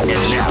event, and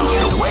now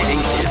the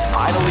waiting is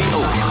finally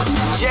over.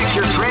 Check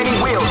your training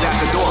wheels at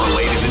the door,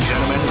 ladies and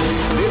gentlemen.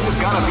 This is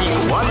gonna be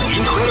one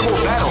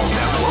incredible battle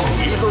that won't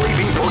easily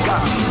be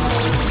forgotten.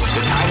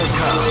 The time has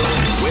come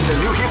when the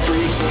new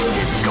history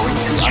is going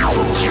to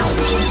unfold.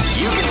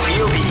 You can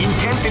feel the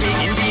intensity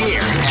in the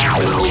air as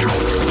the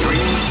hopes,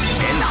 dreams,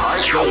 and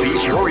hearts of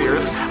these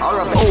warriors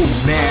are about. Oh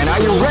man,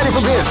 are you ready for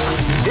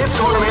this? This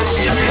tournament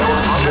is held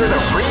under the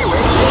free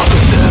ratio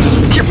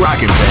system. Keep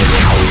rocking, baby.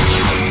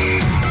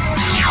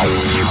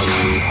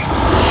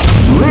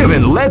 Live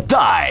and let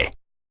die.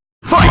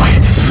 Fight!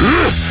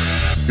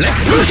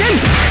 Left Putin!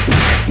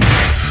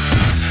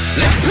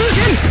 Left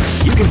Putin!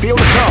 You can feel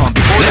the calm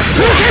before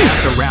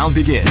the round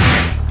begins.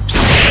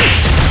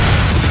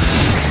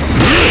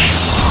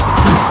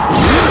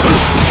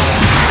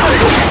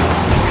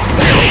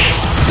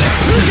 Left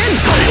Putin!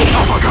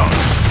 Uppercut!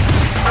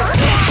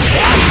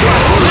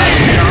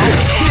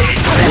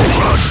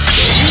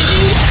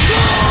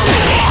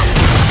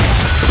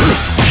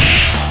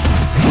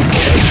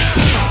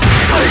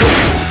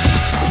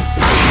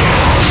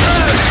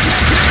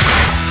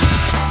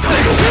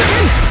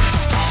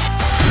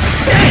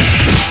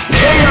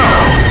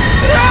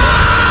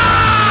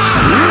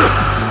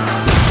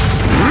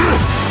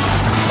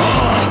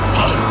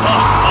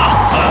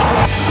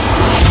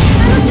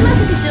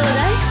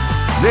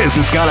 This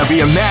is gonna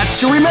be a match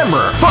to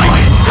remember. Fight!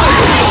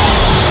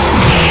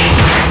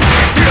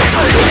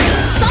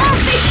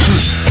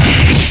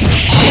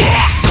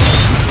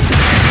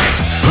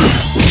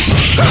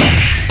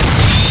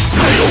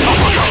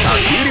 A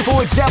beautiful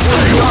example of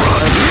the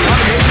art of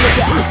combination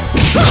attack.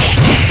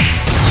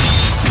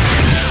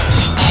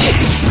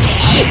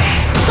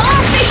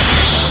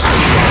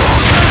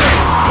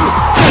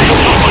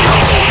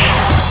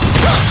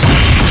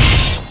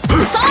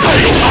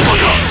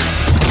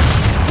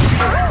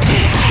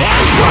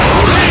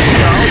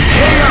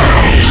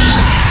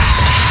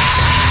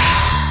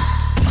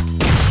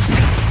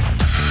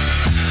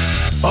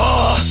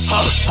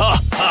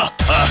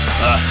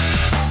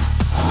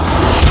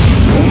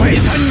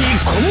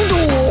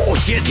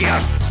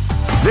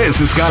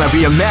 This is gonna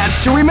be a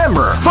match to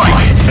remember.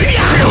 Fight!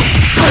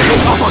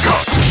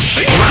 Uppercut!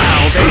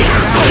 Wow, baby!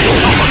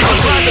 Uppercut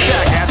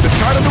attack at the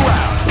start of the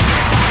round.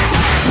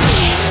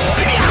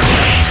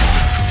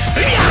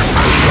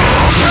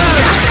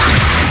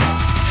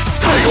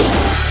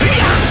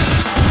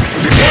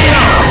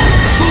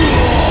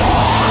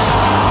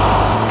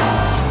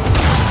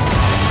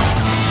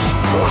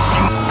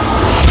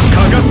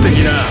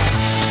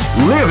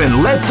 Live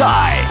and let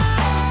die.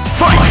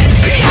 Fight!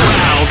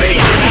 Wow, baby!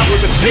 Out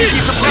with the sneaky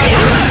surprise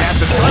at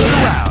the start of the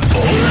round.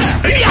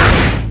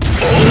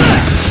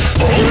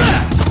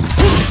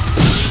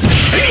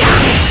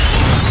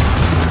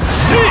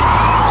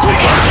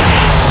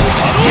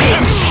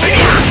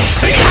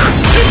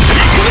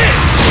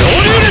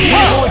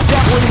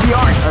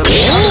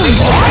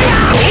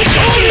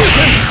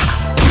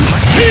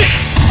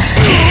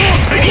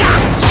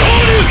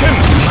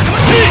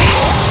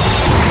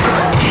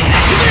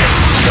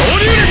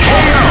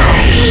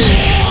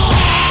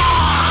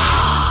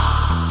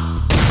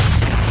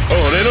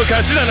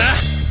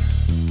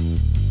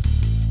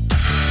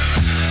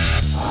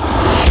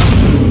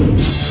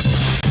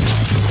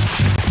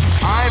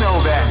 I know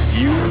that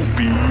you'll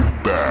be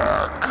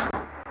back.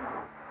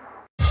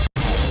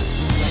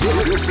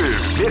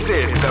 This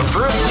is the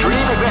first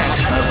dream event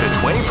of the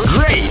 21st.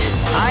 Great!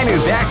 I knew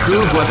that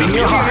groove was in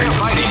your heart.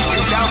 Fighting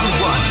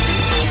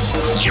 2001.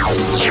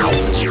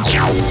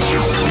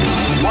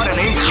 What an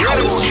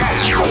incredible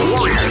cast of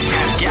warriors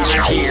has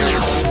gathered here.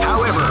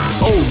 However,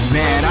 oh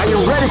man, are you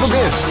ready for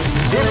this?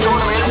 This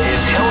tournament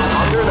is held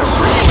under the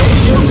free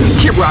ratio system.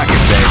 Keep rocking,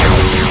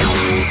 baby.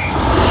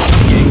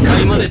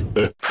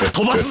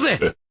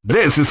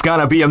 This is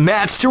gonna be a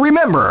match to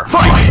remember.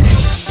 Fight!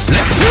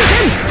 Left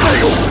Putin!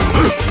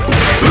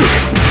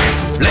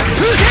 Left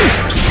Putin!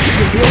 You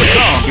can feel the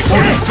calm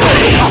before the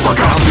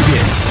uppercut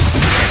begins.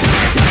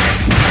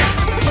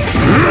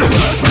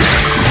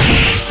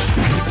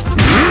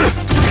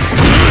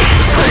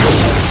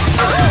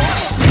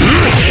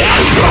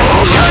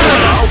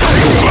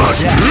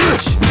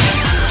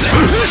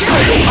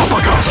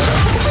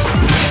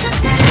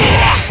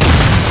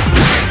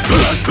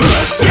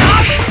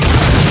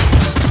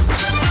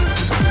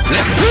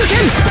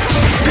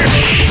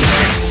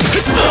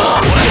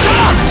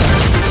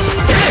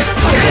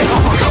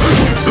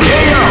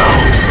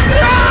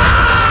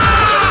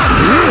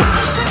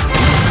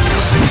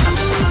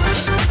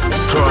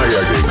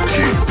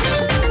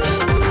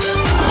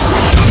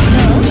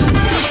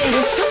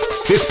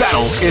 This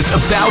battle is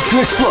about to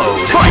explode.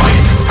 Fight!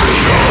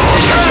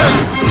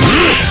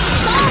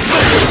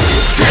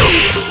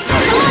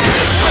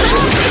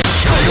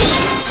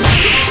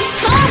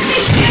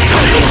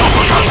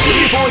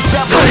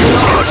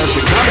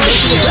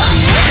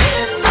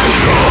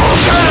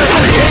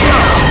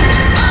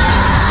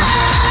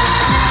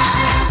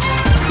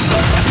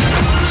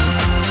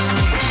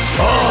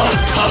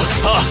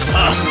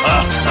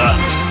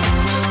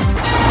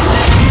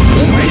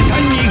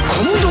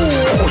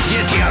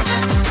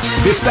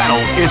 This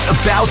battle is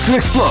about to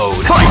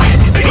explode. Fight!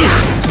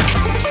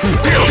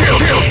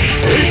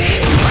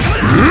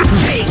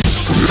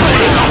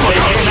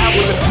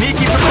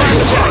 Sneaky surprise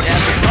attack at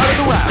the start of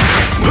the round.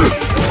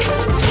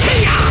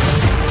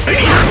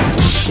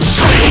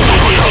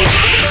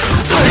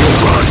 Title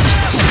Crush!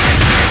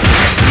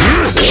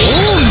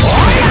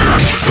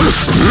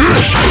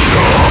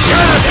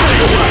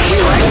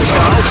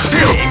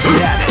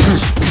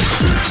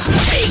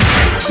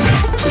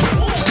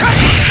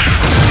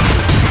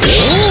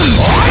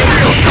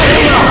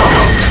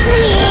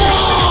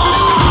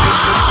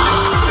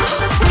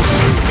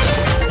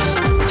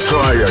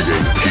 Try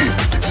again, kid.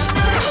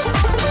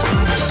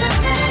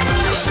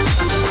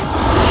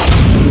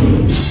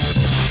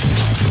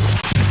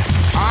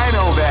 I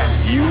know that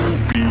you'll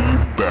be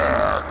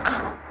back.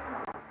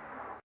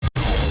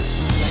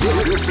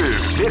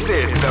 This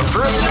is the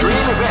first dream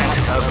event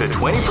of the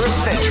 21st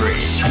century.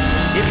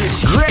 If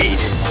it's great,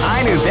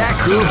 I knew that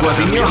groove was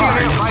in your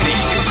heart. Fighting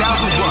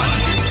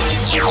 2001.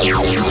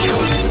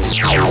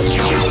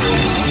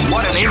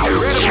 What an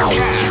incredible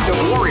cast of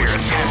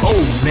warriors. Oh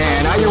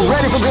man, are you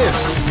ready for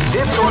this?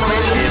 This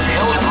tournament is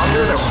held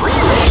under the free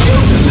ratio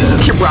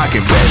system. Keep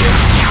rocking, baby.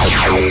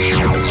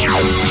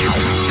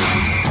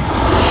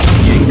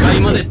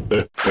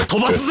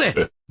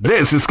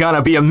 This is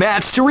gonna be a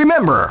match to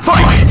remember.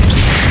 Fight!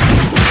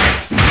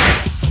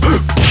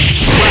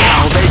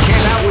 Wow, they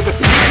came out with a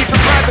sneaky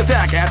surprise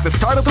attack at the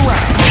start of the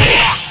round.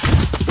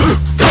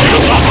 A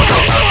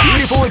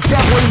beautiful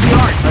example in the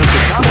art of the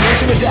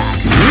combination attack.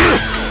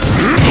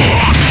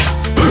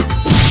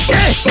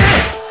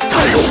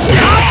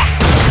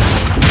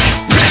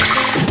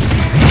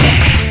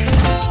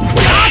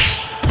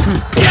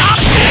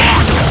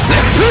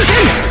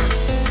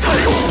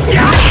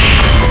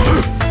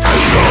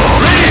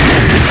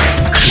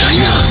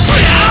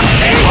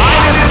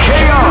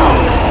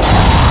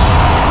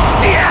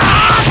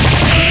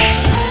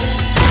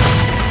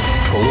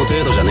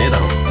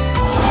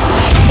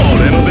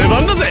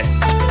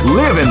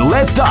 Live and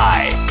let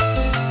die.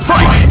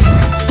 Fight!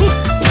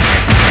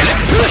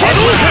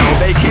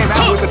 They came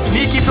out with a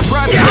sneaky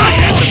surprise attack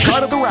at the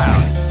start of the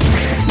round.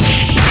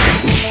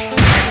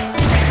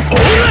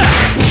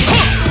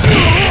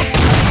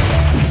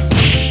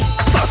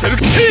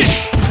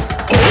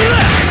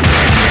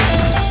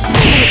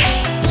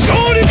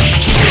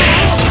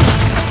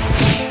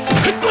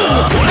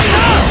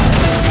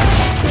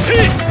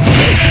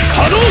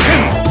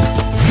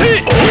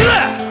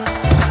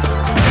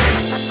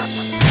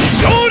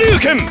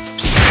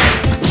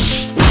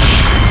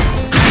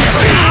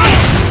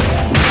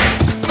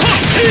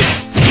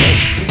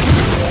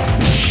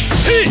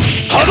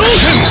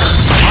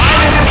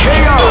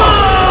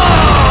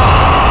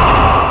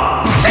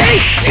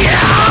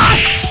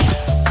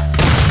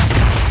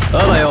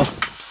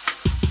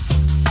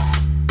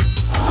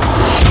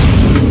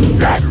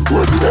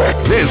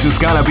 This is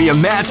gonna be a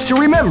match to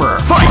remember.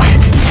 Fight!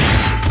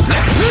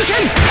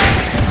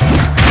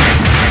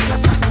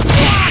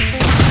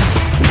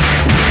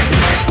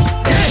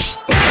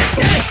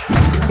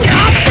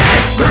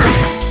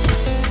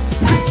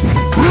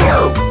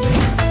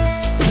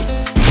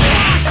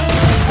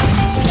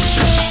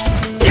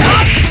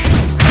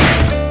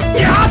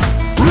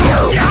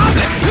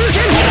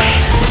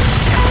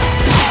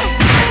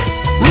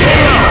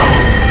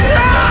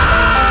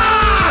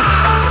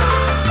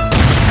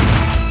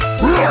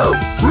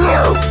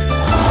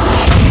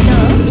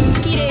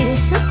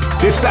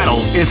 This battle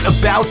is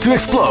about to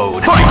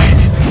explode. Fight!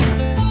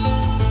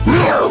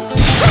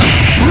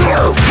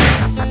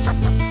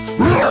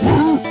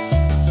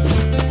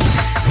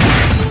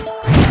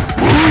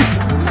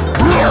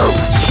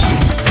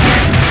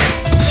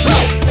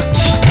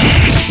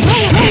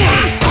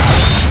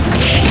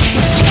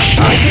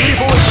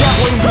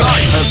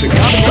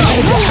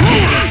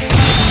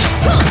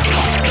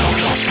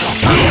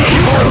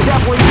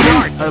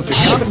 Of the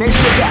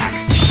combination attack.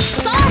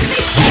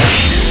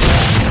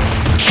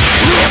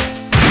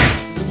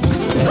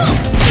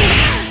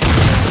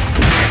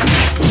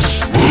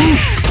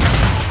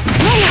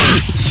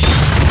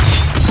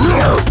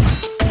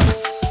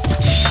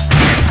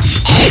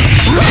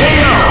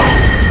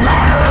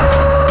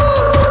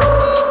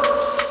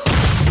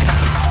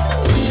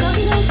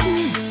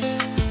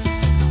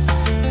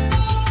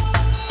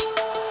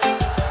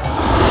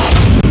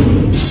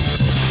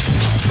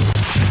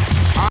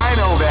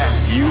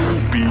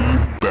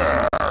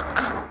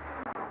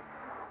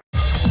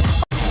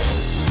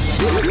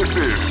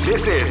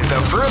 This is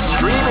the first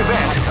dream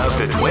event of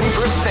the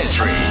 21st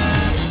century.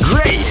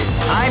 Great!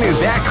 I knew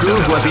that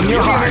groove was in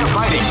your heart.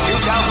 Fighting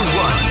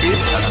 2001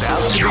 is about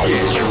to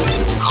begin.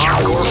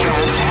 Hardcore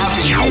fans have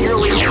been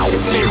eagerly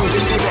anticipating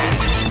this event,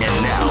 and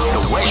now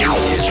the wait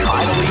is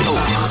finally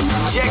over.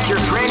 Check your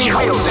training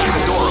wheels at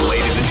the door,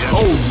 ladies and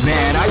gentlemen. Oh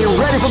man, are you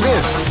ready for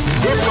this?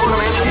 This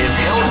tournament is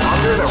held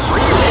under the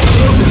free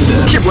ratio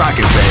system. Keep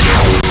rocking, baby.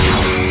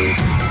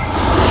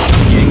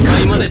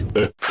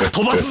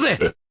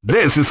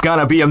 This is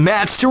gonna be a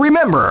match to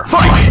remember.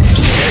 Fight!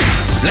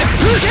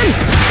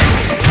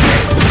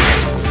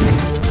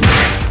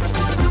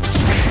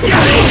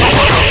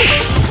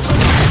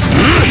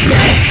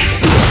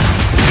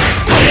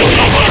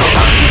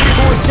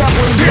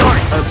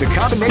 Of the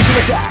combination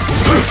attack.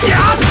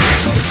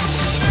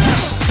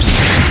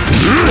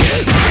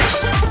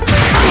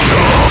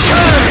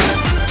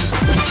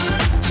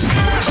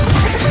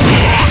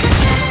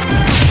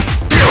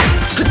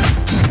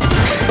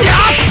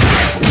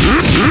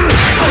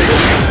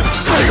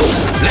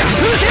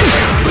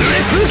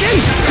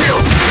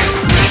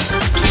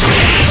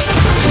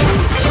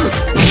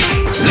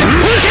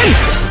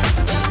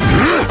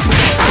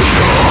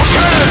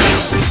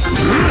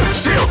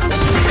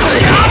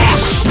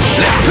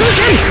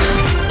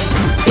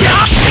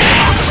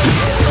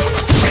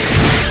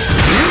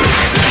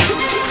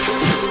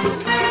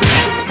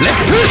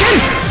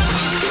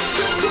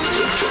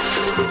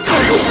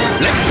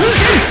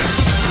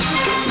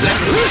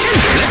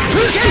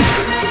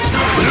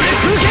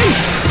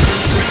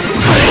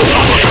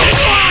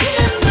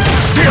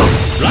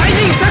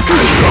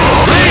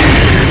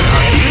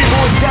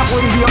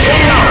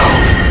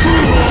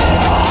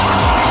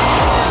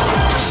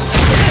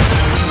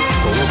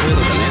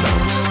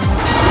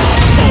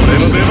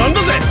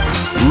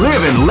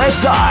 Live and let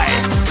die.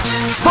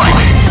 Fight!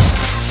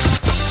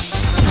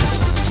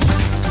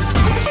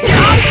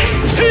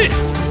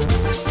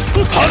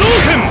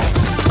 Hadouken!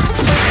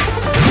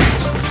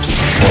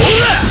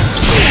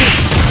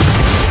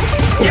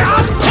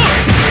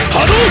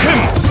 Hadouken!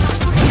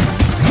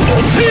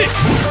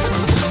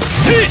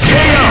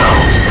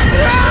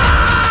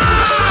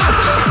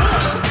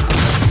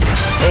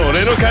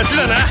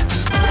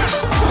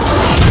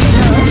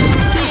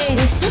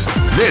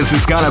 This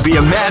is gonna be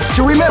a match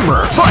to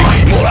remember.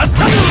 Fight! They came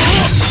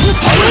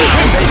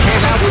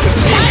out with a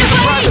sneaky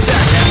surprise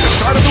attack at the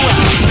start of the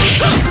round.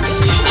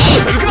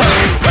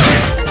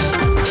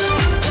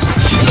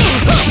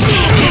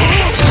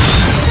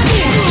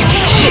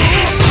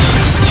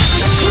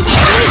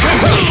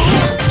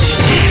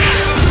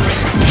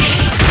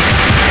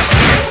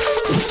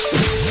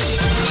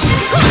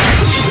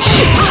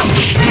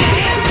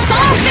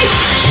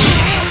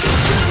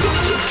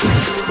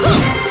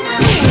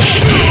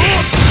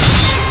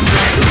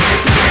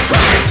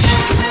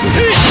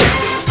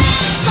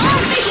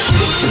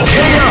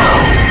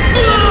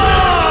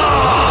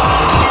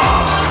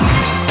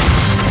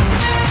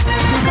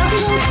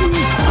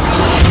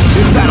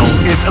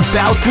 Is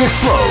about to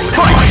explode.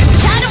 Fight!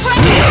 Shadow Blade!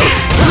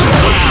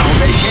 Wow,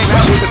 they came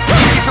out with a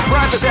sneaky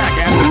surprise attack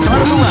at the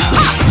start of the round.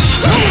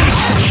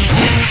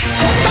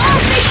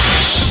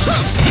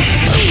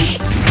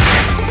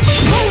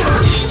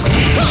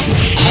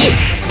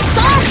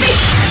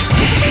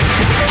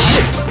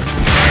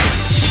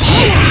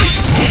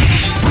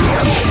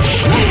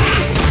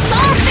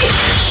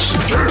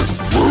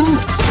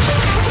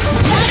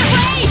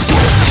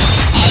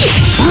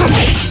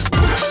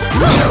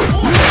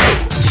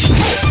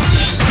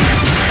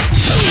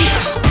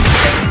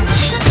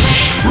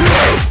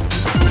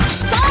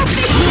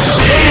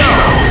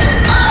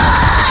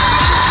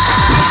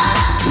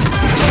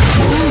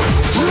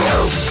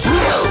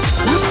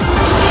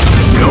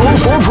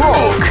 For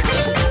broke.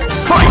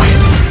 Fight!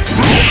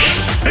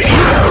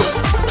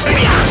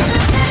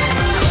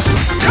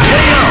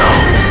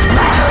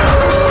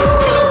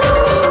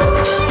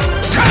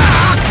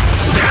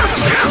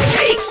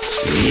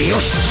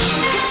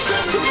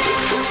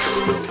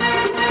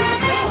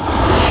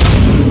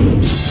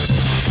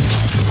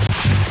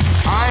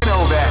 I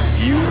know that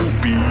you'll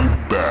be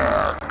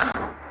back.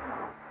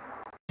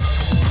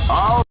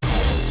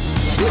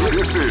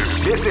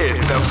 This is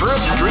the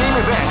first dream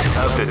event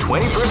of the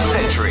 21st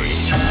century.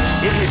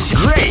 If it's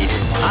great,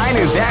 I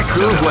knew that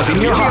groove was in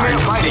your heart.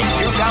 Fighting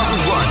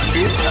 2001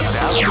 is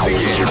about to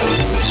begin.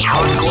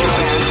 Hardcore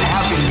fans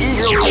have been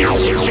eagerly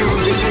anticipating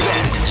this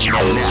event,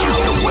 and now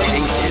the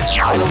waiting is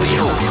finally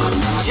over.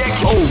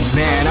 Oh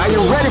man, are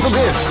you ready for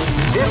this?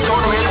 This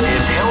tournament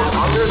is held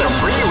under the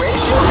free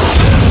ratio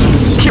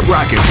system. Keep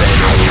rocking, baby.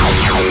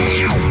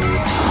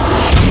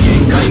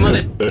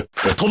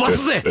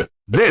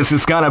 This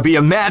is gonna be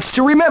a match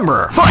to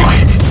remember.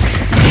 Fight!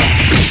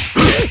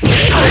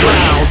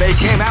 Wow, they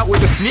came out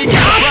with a sneaky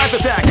surprise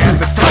attack at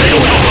the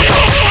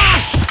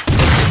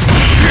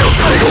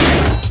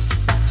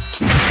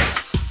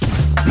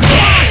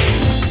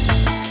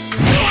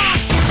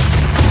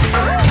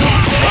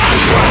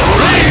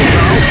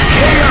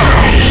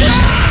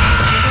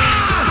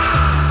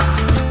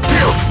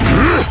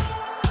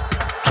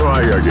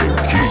Try again,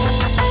 kid.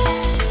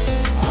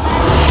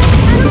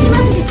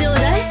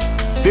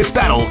 This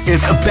battle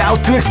is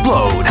about to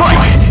explode.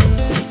 Fight!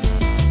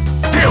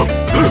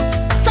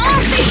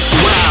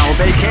 Wow,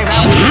 they came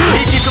out with a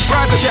sneaky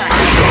surprise attack.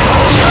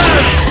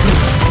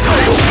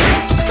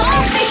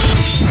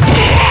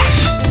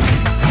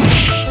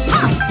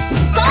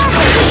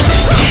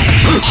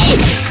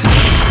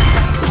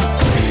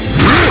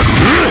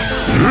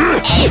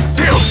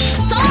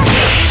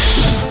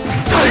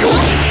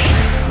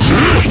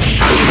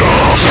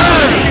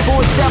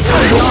 People step to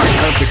the art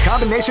of the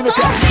combination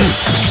attack.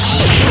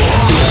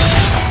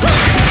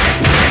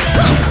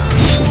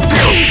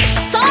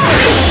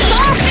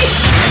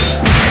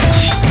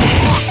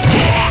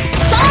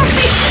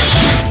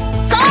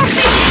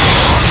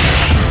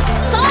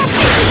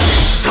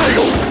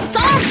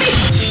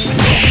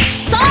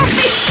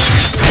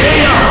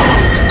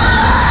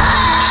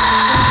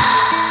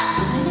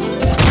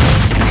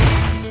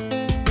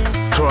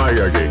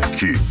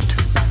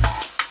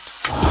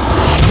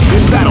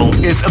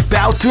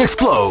 about to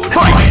explode.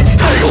 Fight!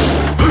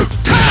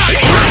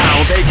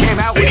 Wow, they came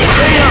out with a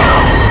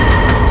KO!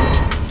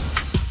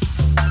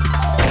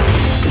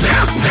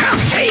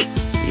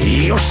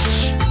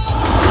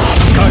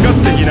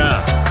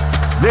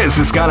 This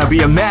is gonna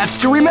be a match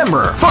to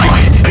remember. Fight! Wow,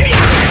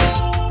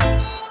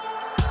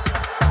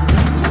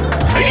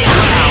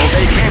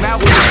 they came out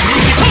with a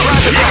sneaky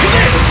surprise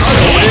attack.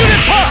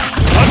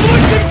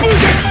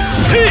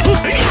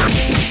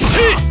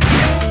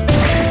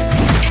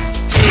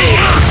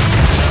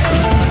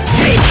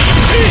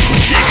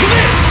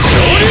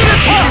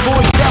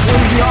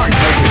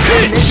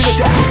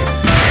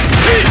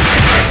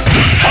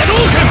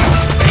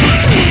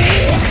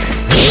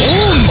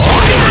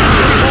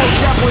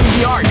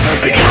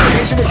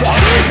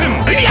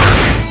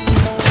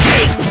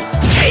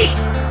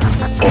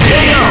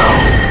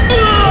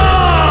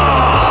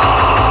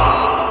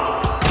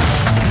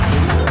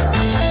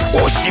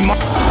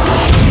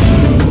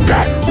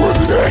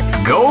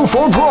 Go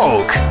for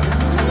broke.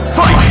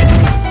 Fight!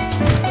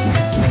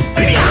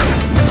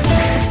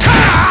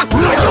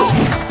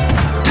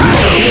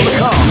 Feel the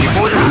calm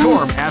before the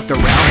storm as the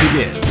round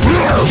begins.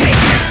 Beautiful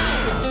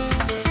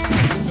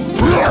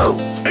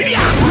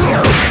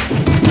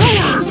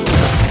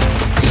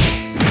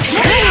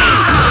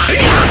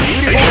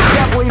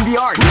grappling the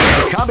art of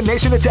the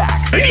combination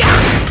attack.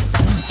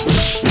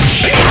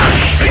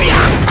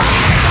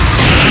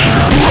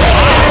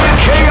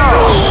 KO!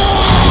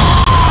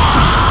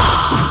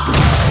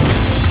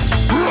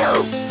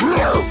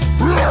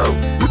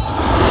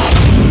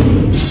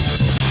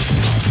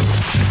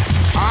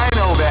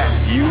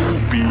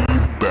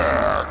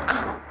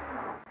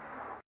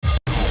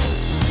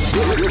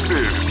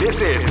 This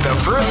is the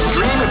first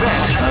dream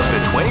event of the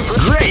 21st.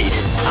 Great!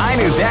 I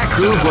knew that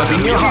groove was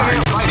in your heart.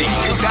 Fighting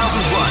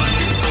 2001.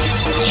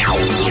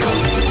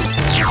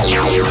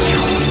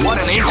 What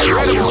an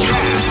incredible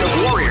cast of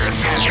warriors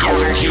has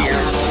gathered here.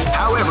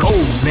 However,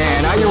 oh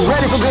man, are you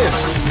ready for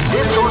this?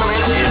 This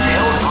tournament is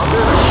held under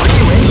the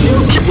free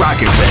ratios. Keep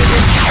rocking, baby.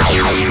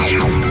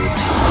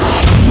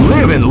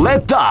 Live and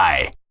let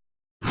die.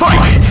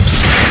 Fight!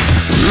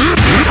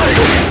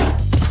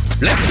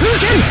 Left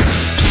hook in!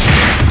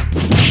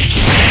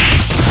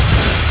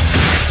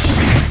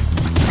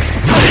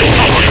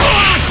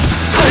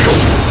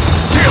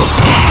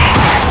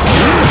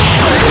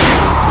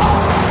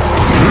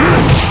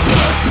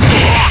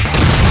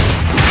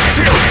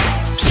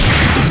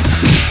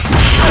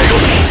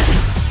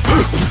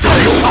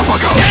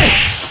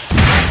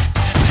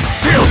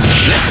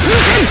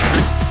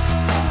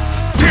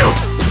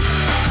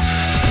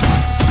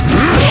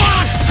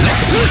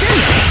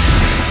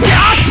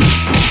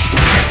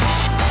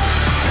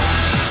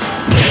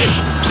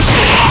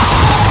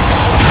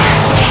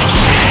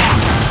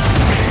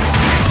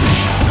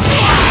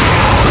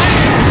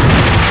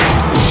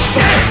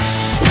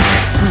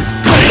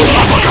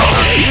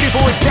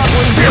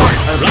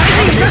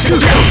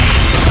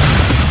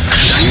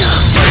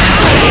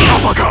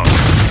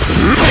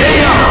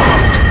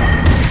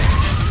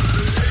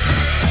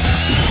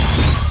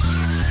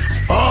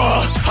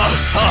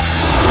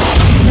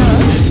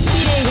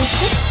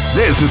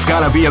 This is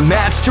gonna be a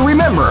match to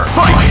remember.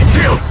 Fight!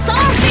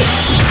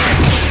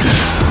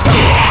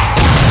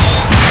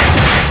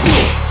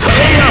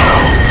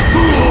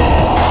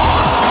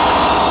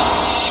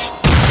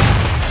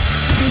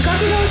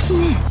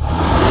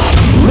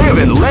 Live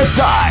and let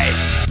die.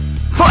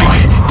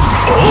 Fight!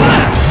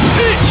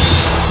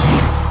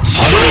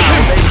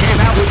 They came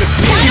out with a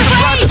sneaky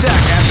surprise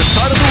attack at the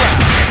start of the round.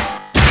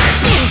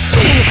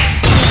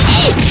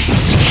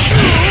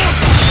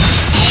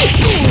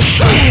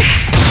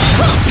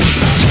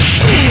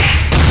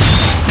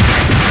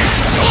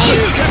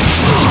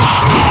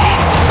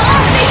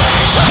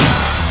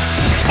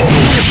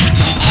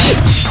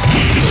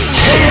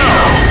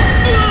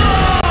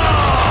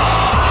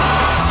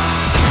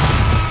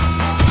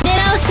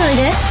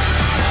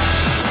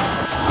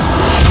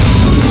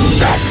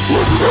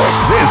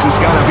 This is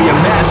gonna be a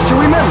match to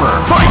remember.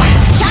 Fight!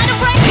 Shadow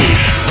Break!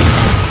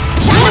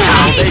 Shadow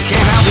Break! They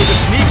came out with a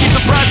sneaky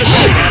surprise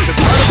attack at the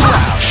start of the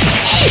round.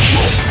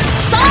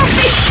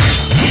 Zombie!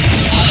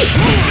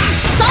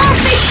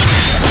 Zombie!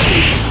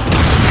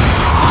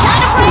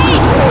 Shadow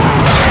Break!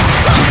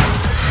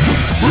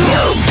 Zombie!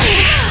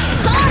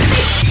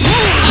 Zombie!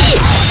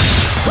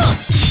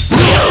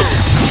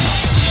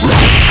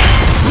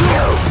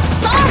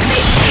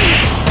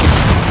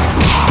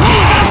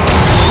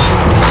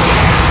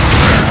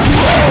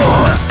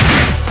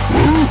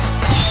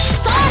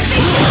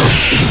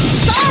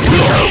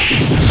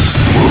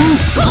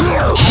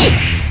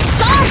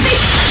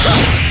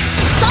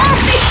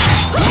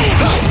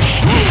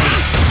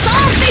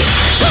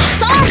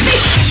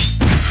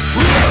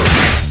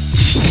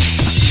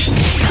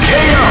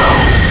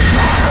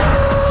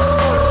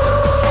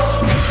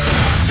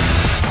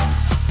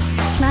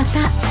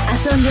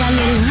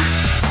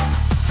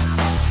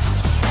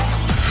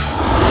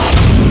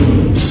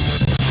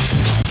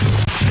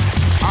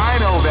 I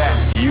know that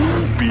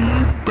you'll be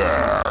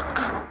back.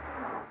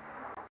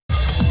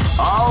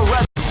 All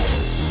right.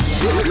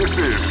 This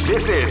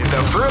is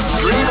the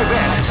first dream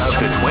event of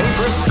the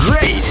 21st.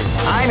 Great!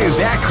 I knew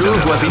that groove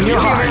was in your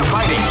heart.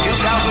 Fighting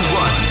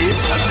 2001 is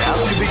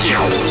about to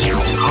begin.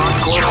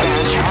 Hardcore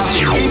fans have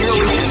been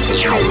eagerly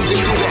anticipating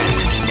this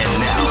event, and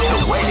now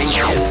the waiting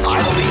is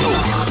finally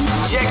over.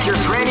 Check your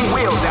training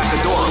wheels at the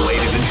door,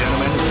 ladies and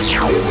gentlemen.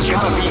 This is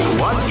gonna be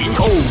one.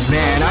 Oh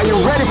man, are you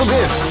ready for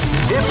this?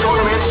 This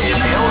tournament is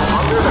held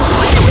under the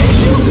free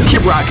ratio system.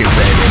 Keep rocking,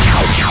 baby.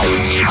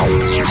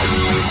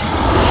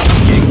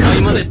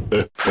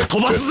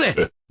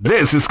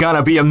 This is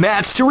gonna be a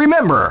match to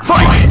remember.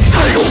 Fight!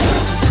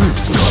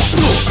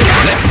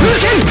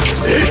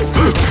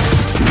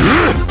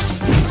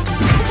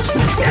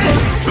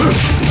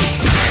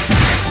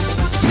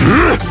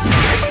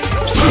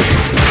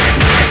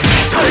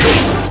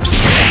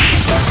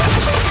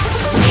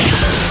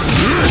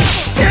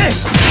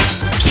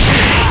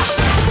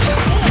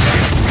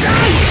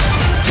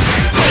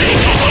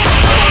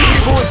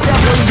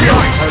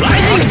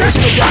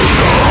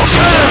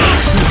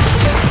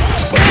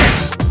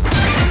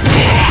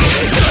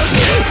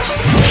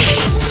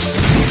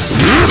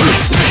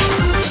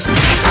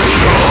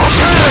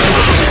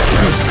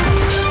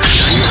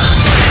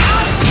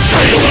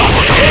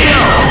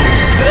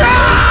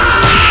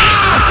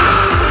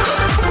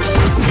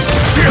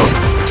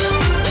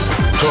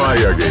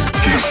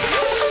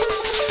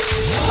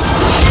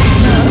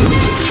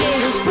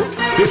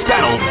 This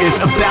battle is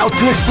about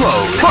to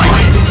explode. Fight!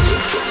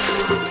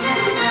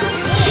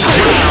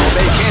 Wow,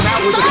 they came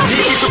out with a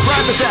sneaky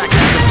surprise attack at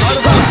the start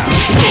of the round.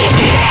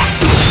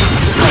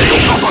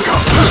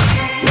 Uppercut!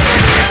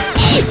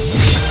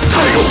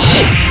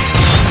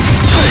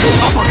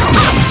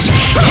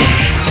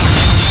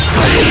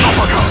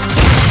 Uppercut!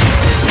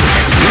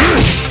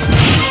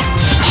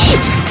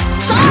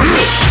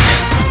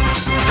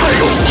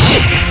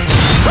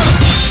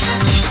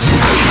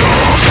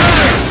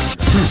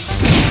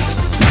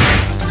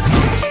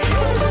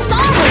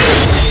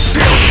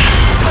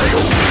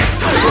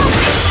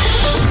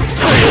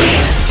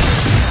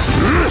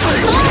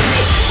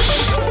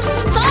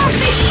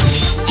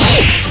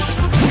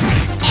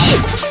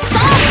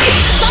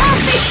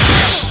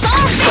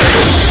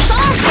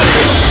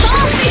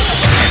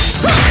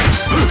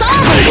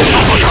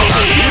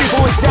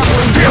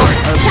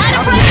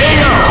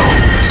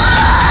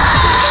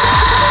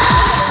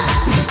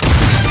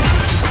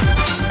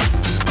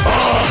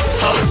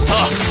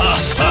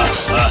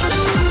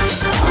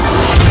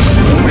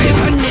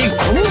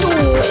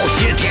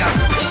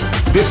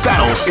 This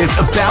battle is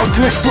about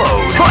to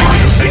explode.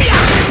 Fight!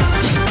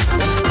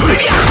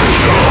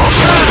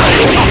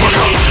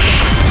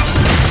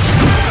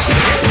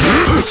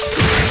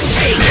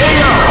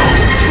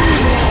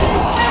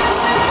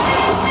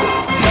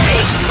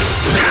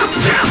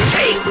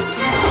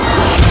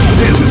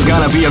 This is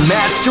gonna be a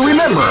match to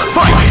remember.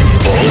 Fight!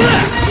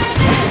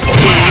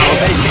 Wow,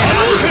 they came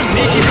out with a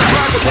sneaky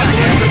surprise attack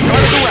at the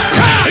start of the round.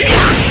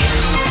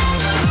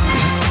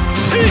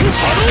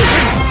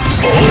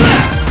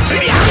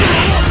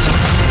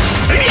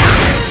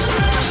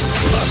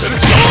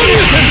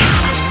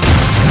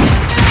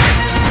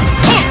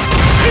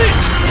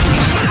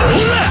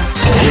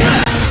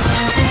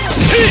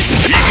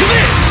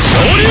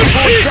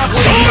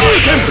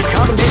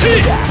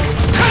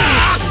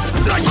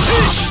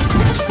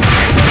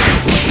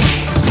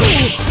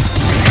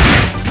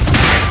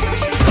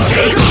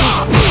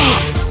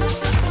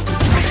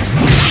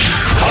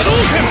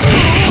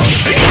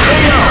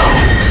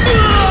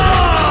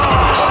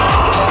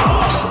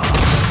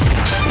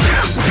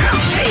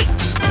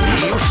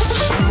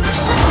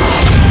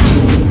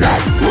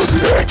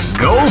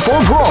 Go for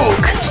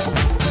broke!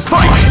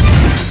 Fight!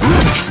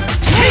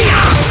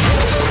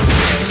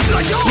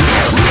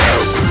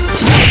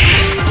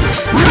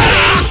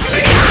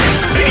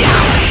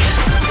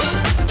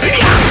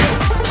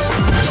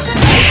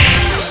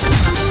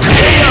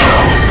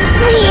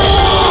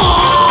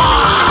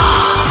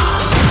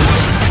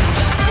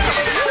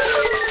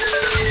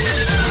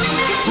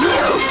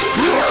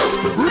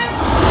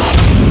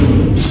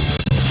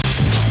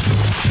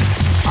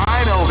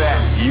 I know that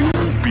you'll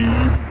be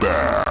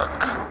back.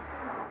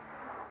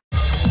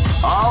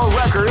 All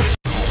records.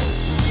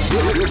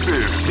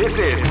 This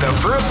is the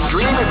first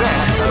dream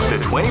event of the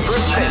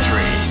 21st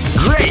century.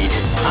 Great!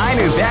 I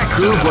knew that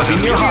groove was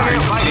in your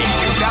heart. Fighting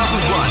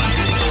 2001.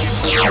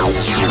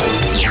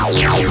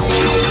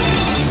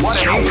 What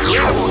an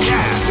incredible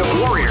cast of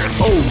warriors.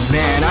 Oh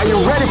man, are you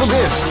ready for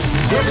this?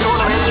 This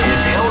tournament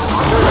is held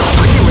under the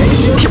free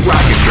ratio. Keep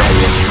rocking,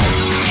 baby.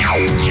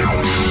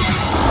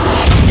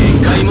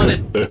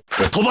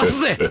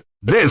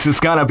 This is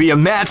gonna be a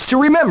match to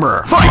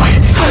remember. Fight!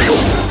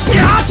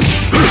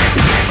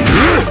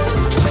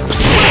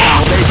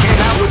 Wow, they came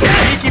out with a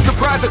sneaky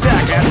surprise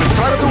attack at the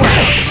start of the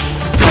round.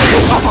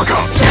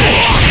 Uppercut!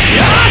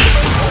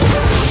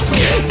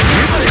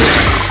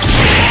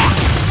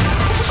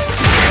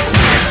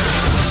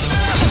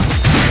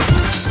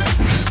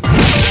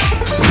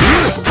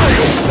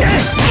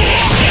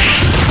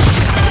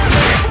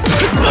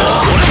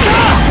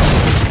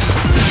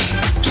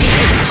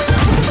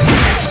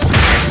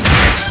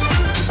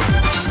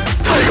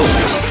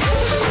 Title!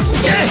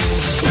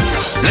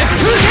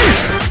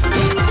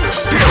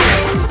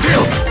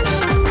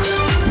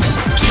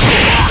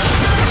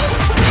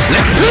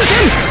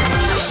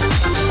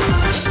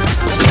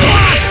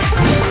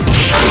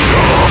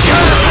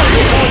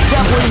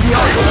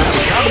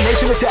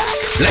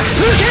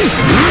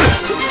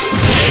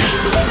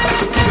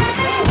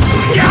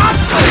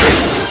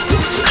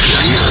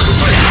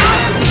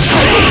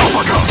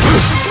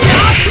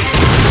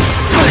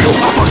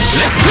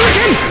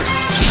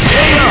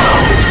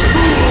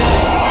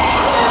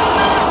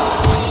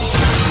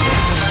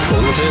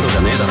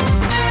 だろ。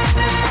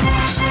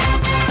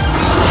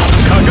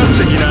かかっ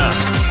てきな。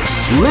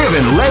 Live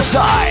and let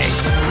die.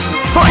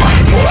 Fight!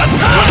 Well,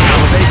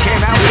 they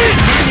came out with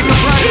a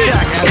surprise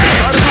attack at the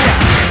start of the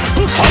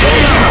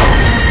round.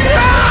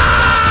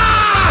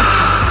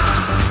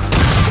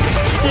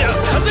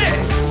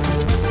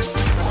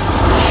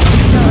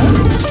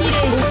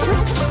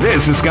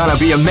 This is gonna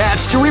be a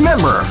match to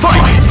remember.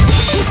 Fight!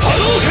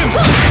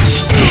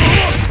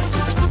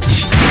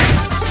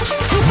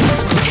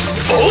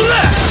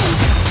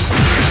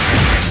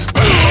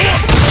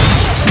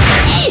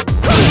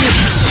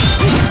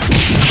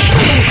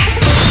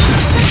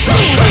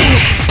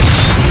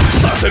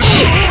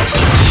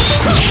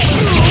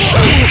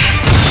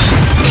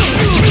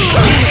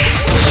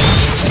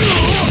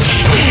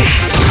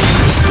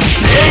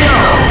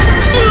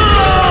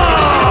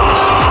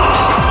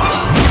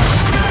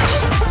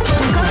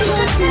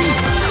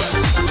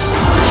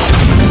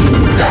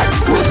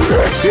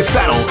 This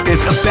battle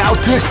is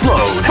about to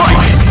explode.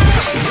 Fight!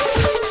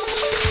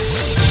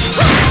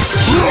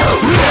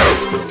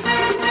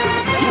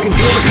 You can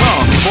feel the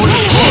calm before the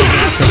flow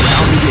as the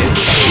round begins.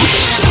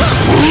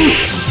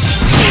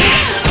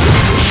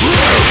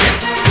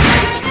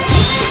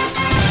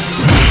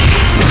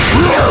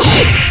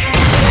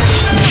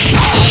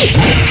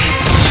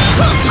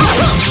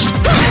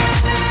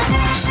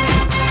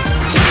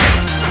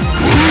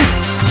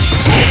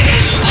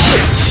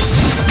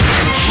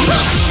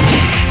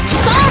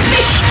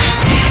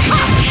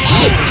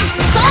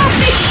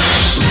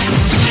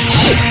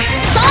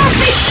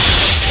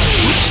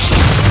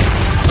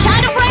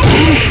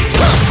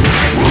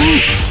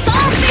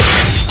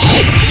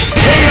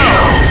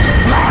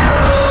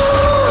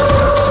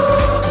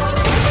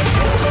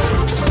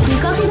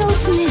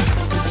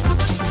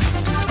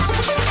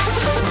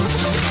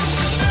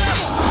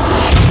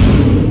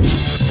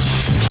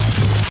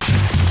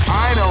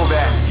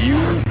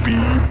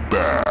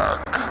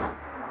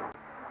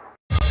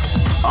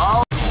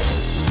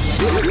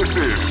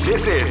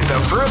 This is the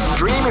first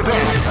dream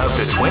event of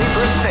the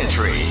 21st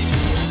century.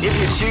 If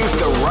you choose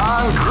the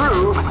wrong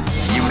groove,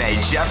 you may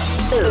just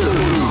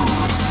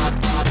lose.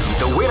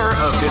 The winner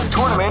of this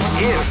tournament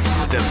is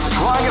the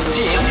strongest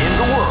team in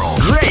the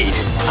world. Great!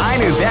 I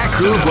knew that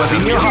groove was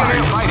in your heart.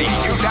 Fighting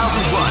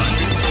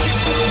 2001.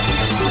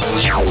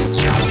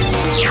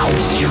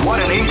 What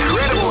an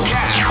incredible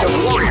cast of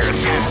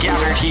warriors has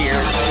gathered here.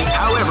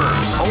 However,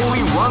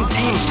 only one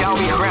team shall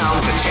be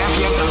crowned the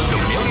champion of the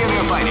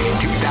Millionaire Fighting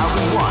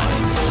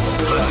 2001.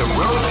 But the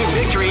road to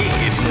victory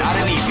is not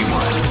an easy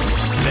one.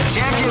 The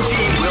champion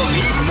team will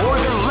need more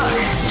than luck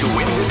to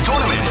win this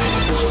tournament.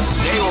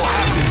 They will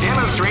have to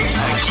demonstrate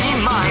a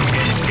keen mind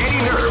and steady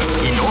nerves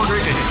in order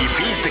to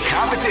defeat the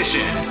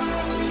competition.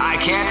 I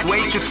can't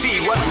wait to see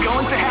what's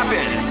going to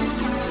happen.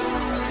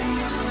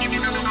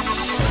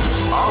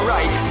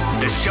 Alright,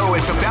 the show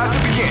is about to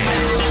begin.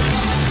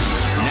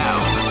 Now,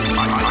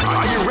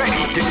 are you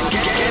ready to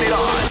get it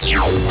on?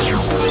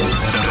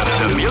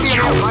 The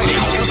Millionaire Fighting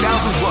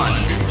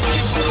 2001.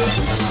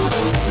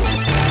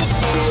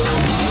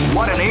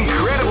 What an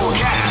incredible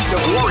cast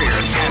of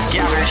warriors has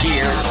gathered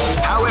here.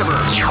 However,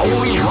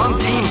 only one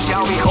team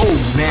shall be... Oh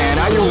man,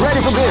 are you ready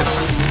for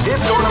this?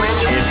 This tournament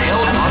is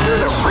held under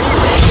the free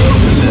ratio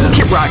system.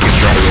 Keep rocking,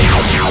 buddy.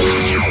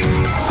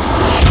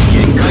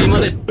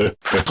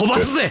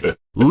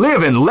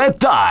 Live and let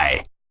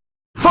die.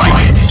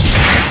 Fight!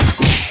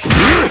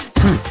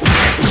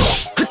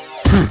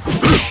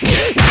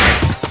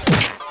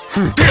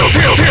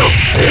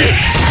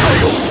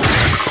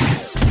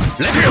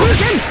 Let's go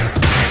again!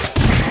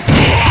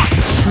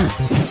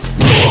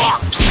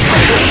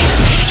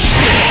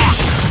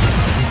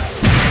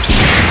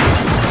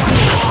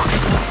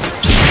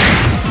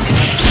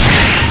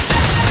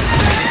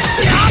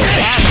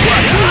 That's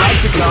what I like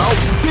to call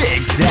big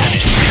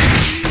damage.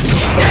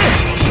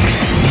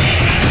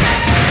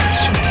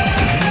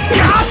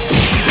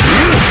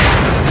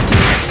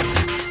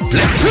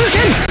 Left hook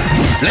in!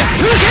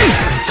 Left hook in!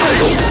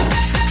 Title!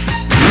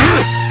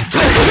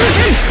 Title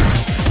again!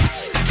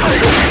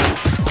 Title!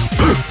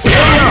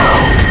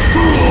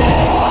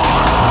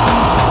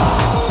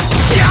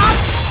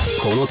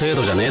 この程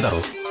度じゃねえだ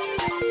ろ。か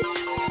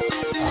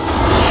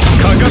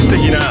かって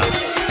きな。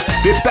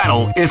This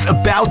battle is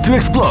about to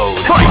explode.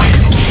 Fight!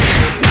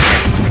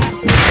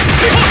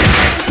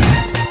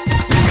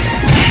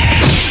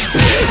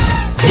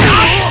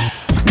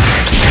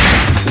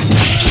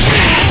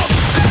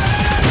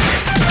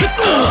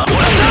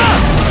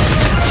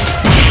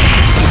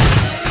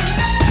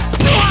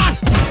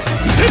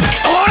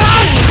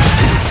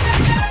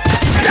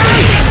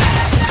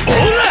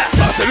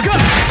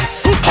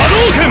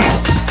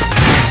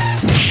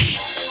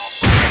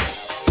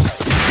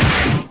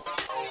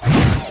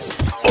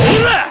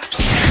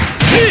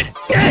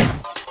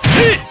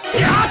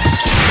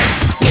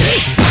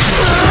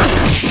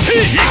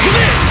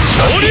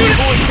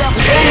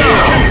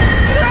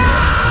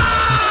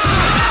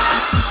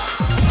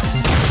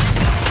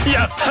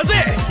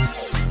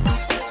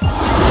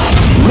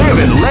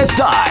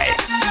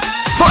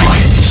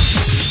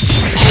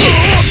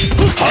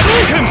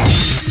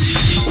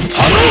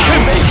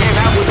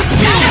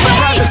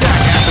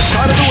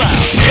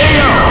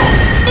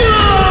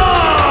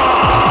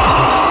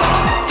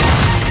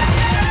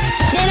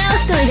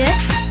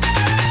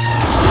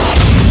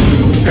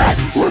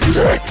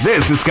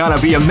 This is gonna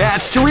be a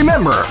match to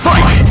remember.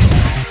 Fight!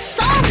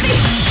 Zombie!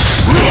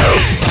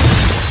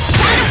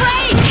 Shadow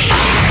Blade!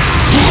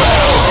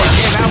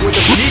 Came out with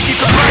a sneaky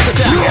surprise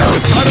attack at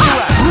the start of the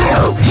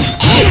round.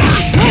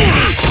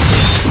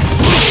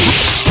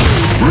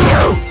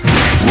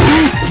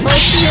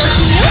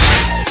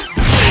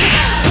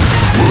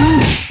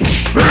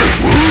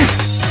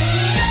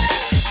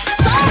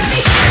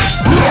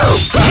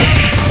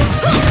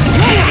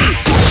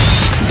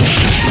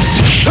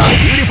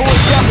 Beautiful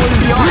grappling in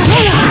the arm.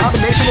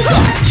 Combination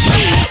attack.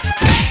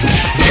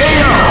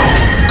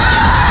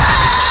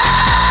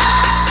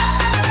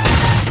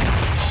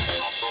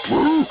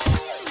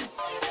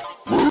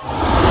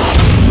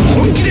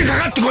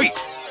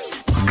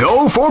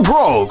 Go for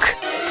broke.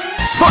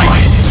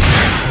 Fight!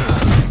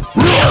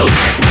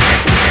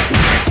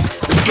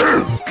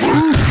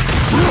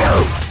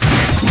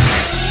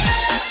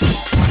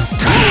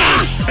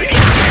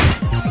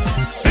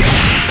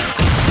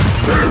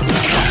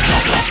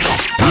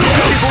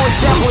 Beautiful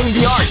exampling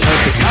the art of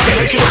the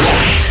combination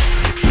attack.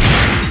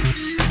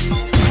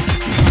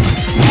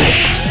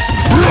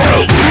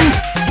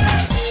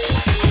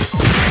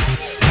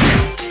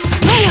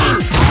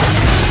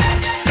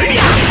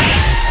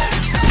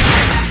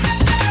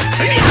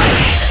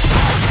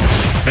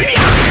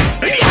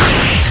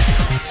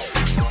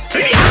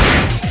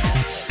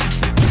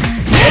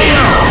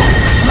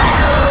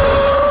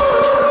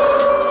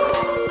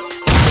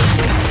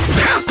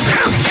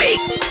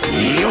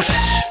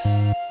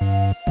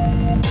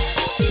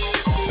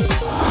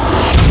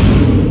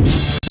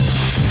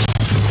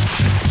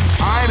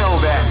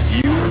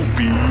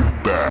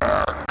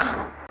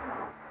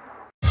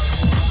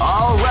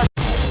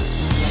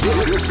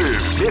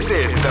 This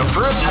is the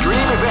first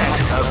dream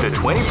event of the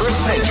 21st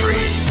century.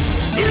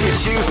 If you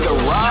choose the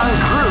wrong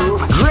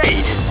groove,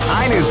 great!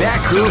 I knew that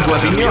groove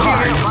was in your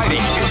heart.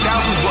 Fighting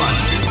 2001.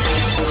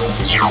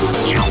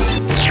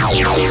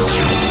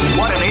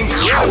 What an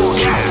incredible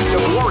cast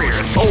of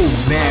warriors! Oh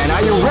man,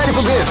 are you ready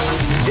for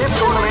this? This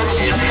tournament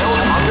is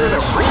held under the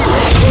free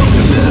ratio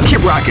system.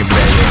 Keep rocking,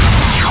 baby.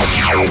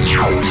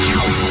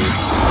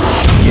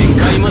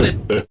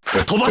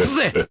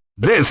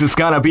 This is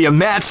gonna be a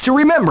match to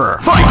remember.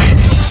 Fight!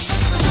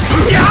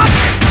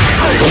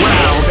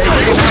 Wow, they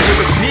came out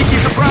with a sneaky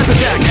surprise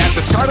attack at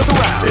the start of the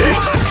round.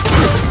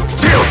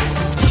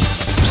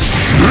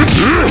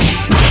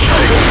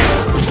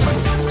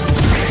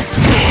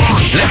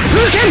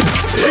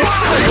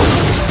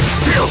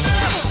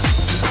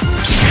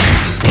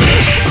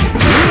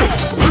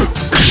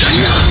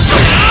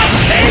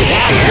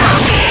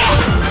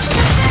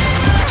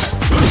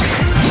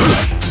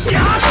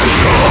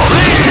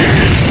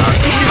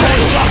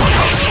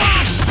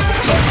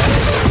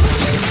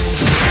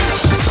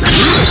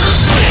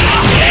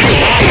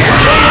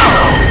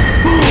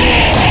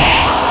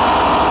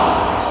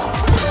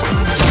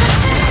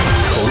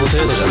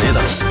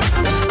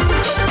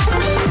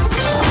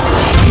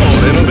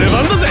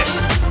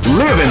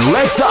 Live and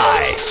let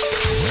die.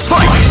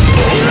 Fight!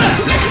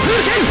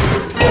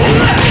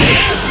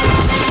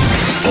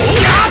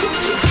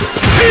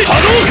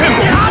 Hadouken!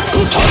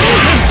 Hadouken!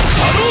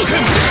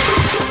 Hadouken!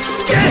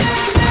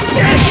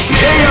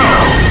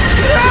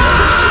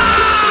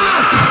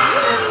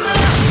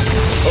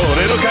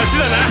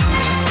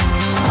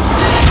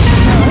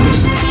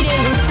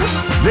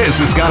 This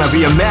is gonna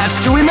be a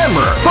match to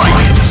remember.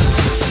 Fight!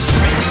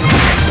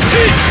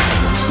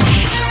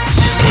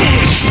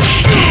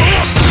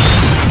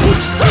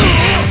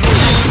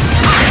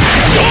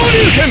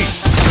 Shoryuken!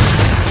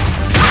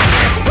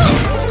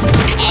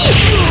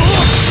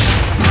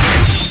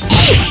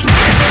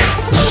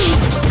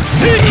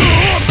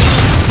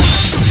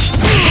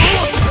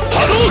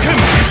 Hadouken!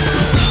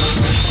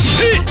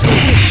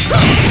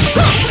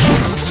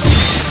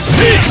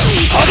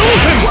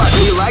 Hadouken! What, do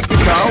you like the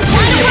call?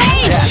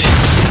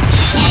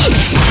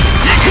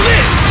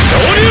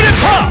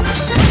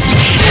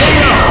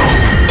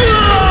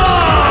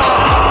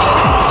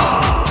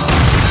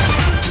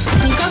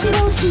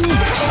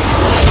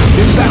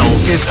 This battle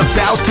is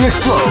about to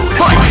explode.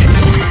 Fight!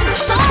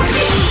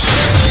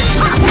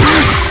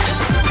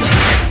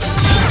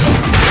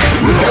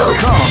 We gotta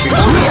calm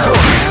before we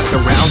format the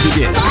round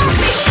begins.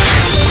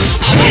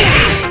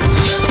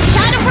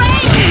 Shadow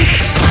Blade!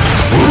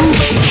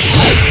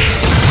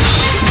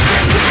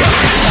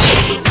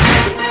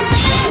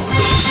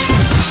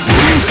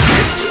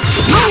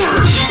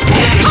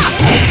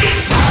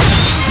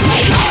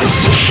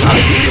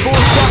 Beautiful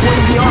stop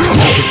winning the arm.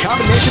 The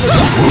combination of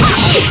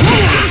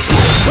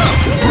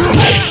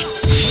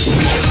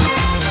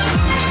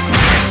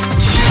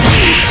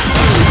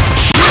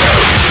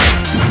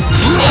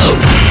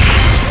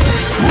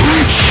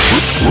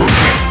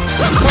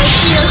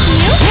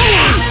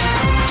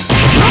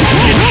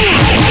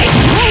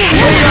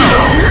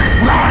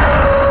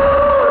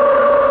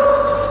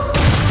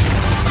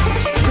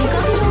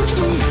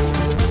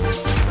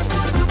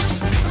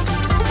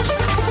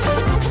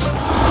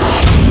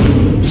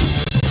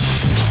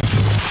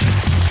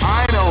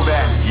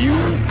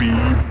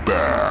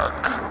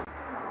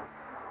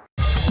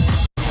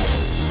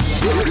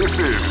This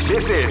is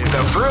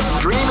the first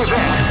dream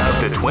event of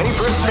the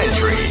 21st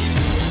century.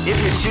 If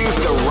you choose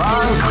the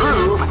wrong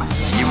groove,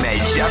 you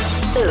may just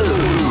lose.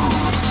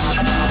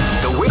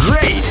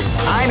 Great!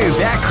 I knew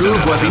that groove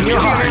was in your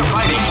heart.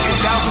 Fighting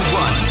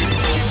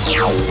 2001.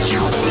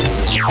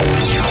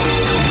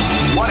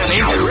 What an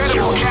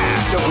incredible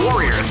cast of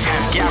warriors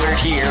has gathered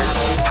here.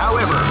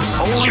 However,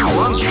 only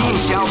one team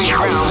shall be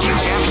crowned the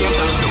champion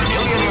of the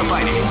Millionaire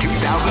Fighting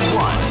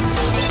 2001.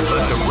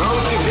 But the road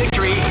to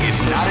victory is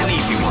not an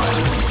easy one.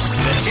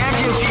 The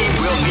champion team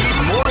will need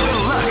more than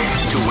luck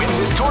to win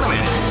this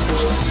tournament.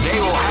 They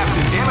will have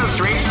to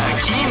demonstrate a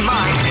keen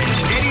mind and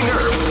steady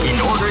nerves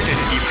in order to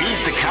defeat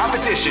the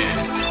competition.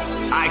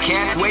 I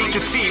can't wait to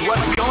see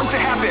what's going to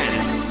happen.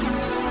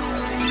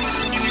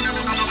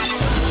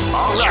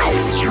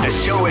 Alright, the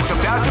show is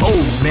about to...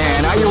 Oh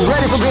man, are you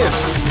ready for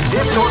this?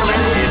 This tournament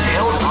is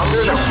held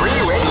under the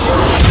free ratio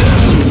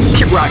system.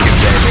 Keep rocking,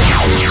 baby.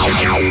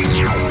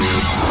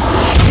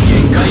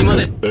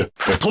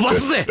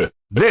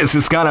 This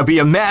is gonna be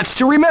a match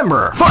to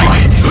remember.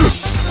 Fight!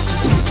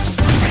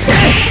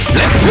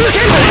 Left hook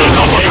in!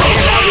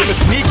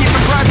 Sneaky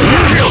surprise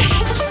attack!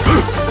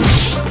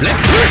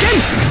 Left hook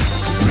in!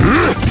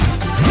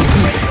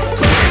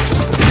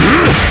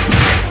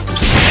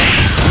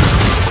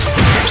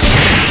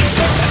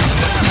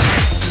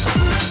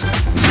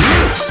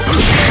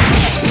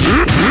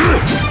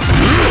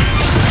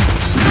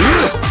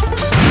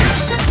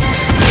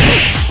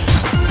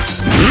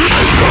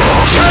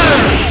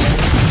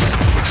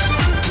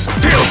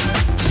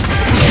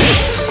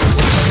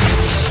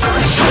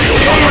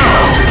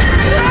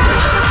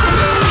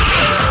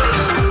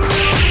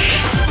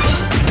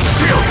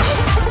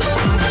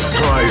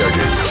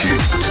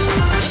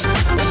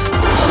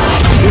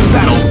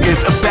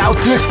 About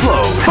to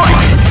explode. Fight!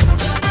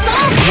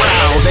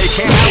 Wow, they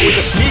came out with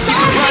a sneaky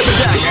surprise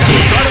attack at the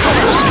start of the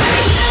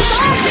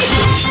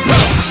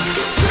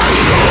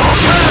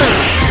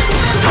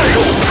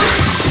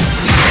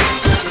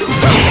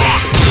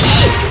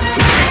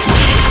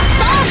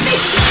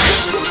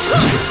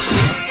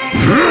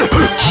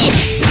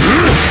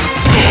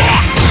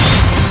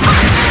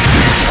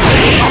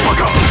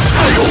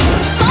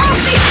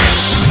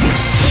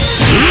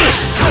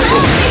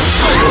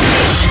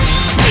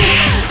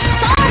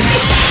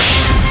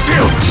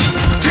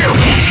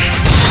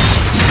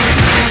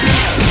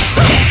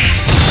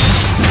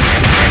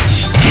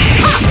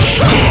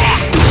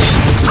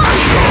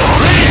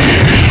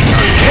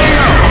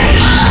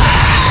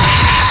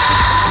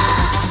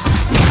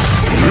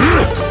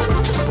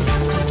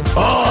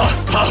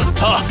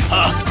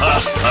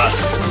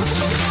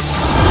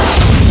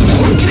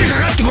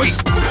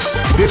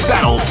This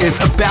battle is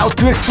about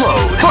to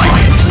explode.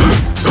 Fight!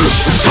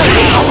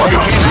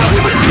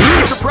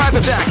 Surprise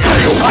attack!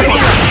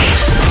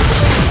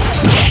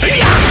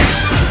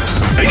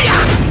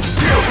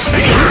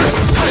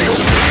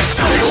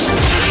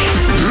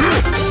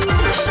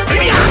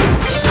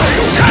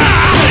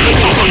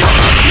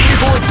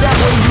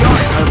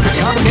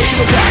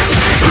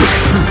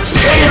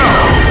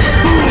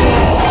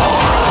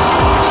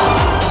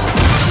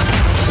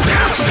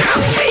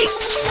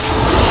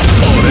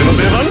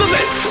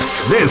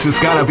 This is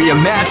gonna be a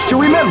match to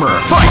remember.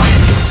 Fight!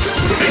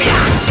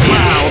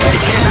 Wow, they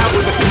came out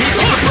with a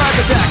sneaky surprise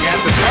attack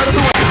at the start of the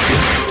round.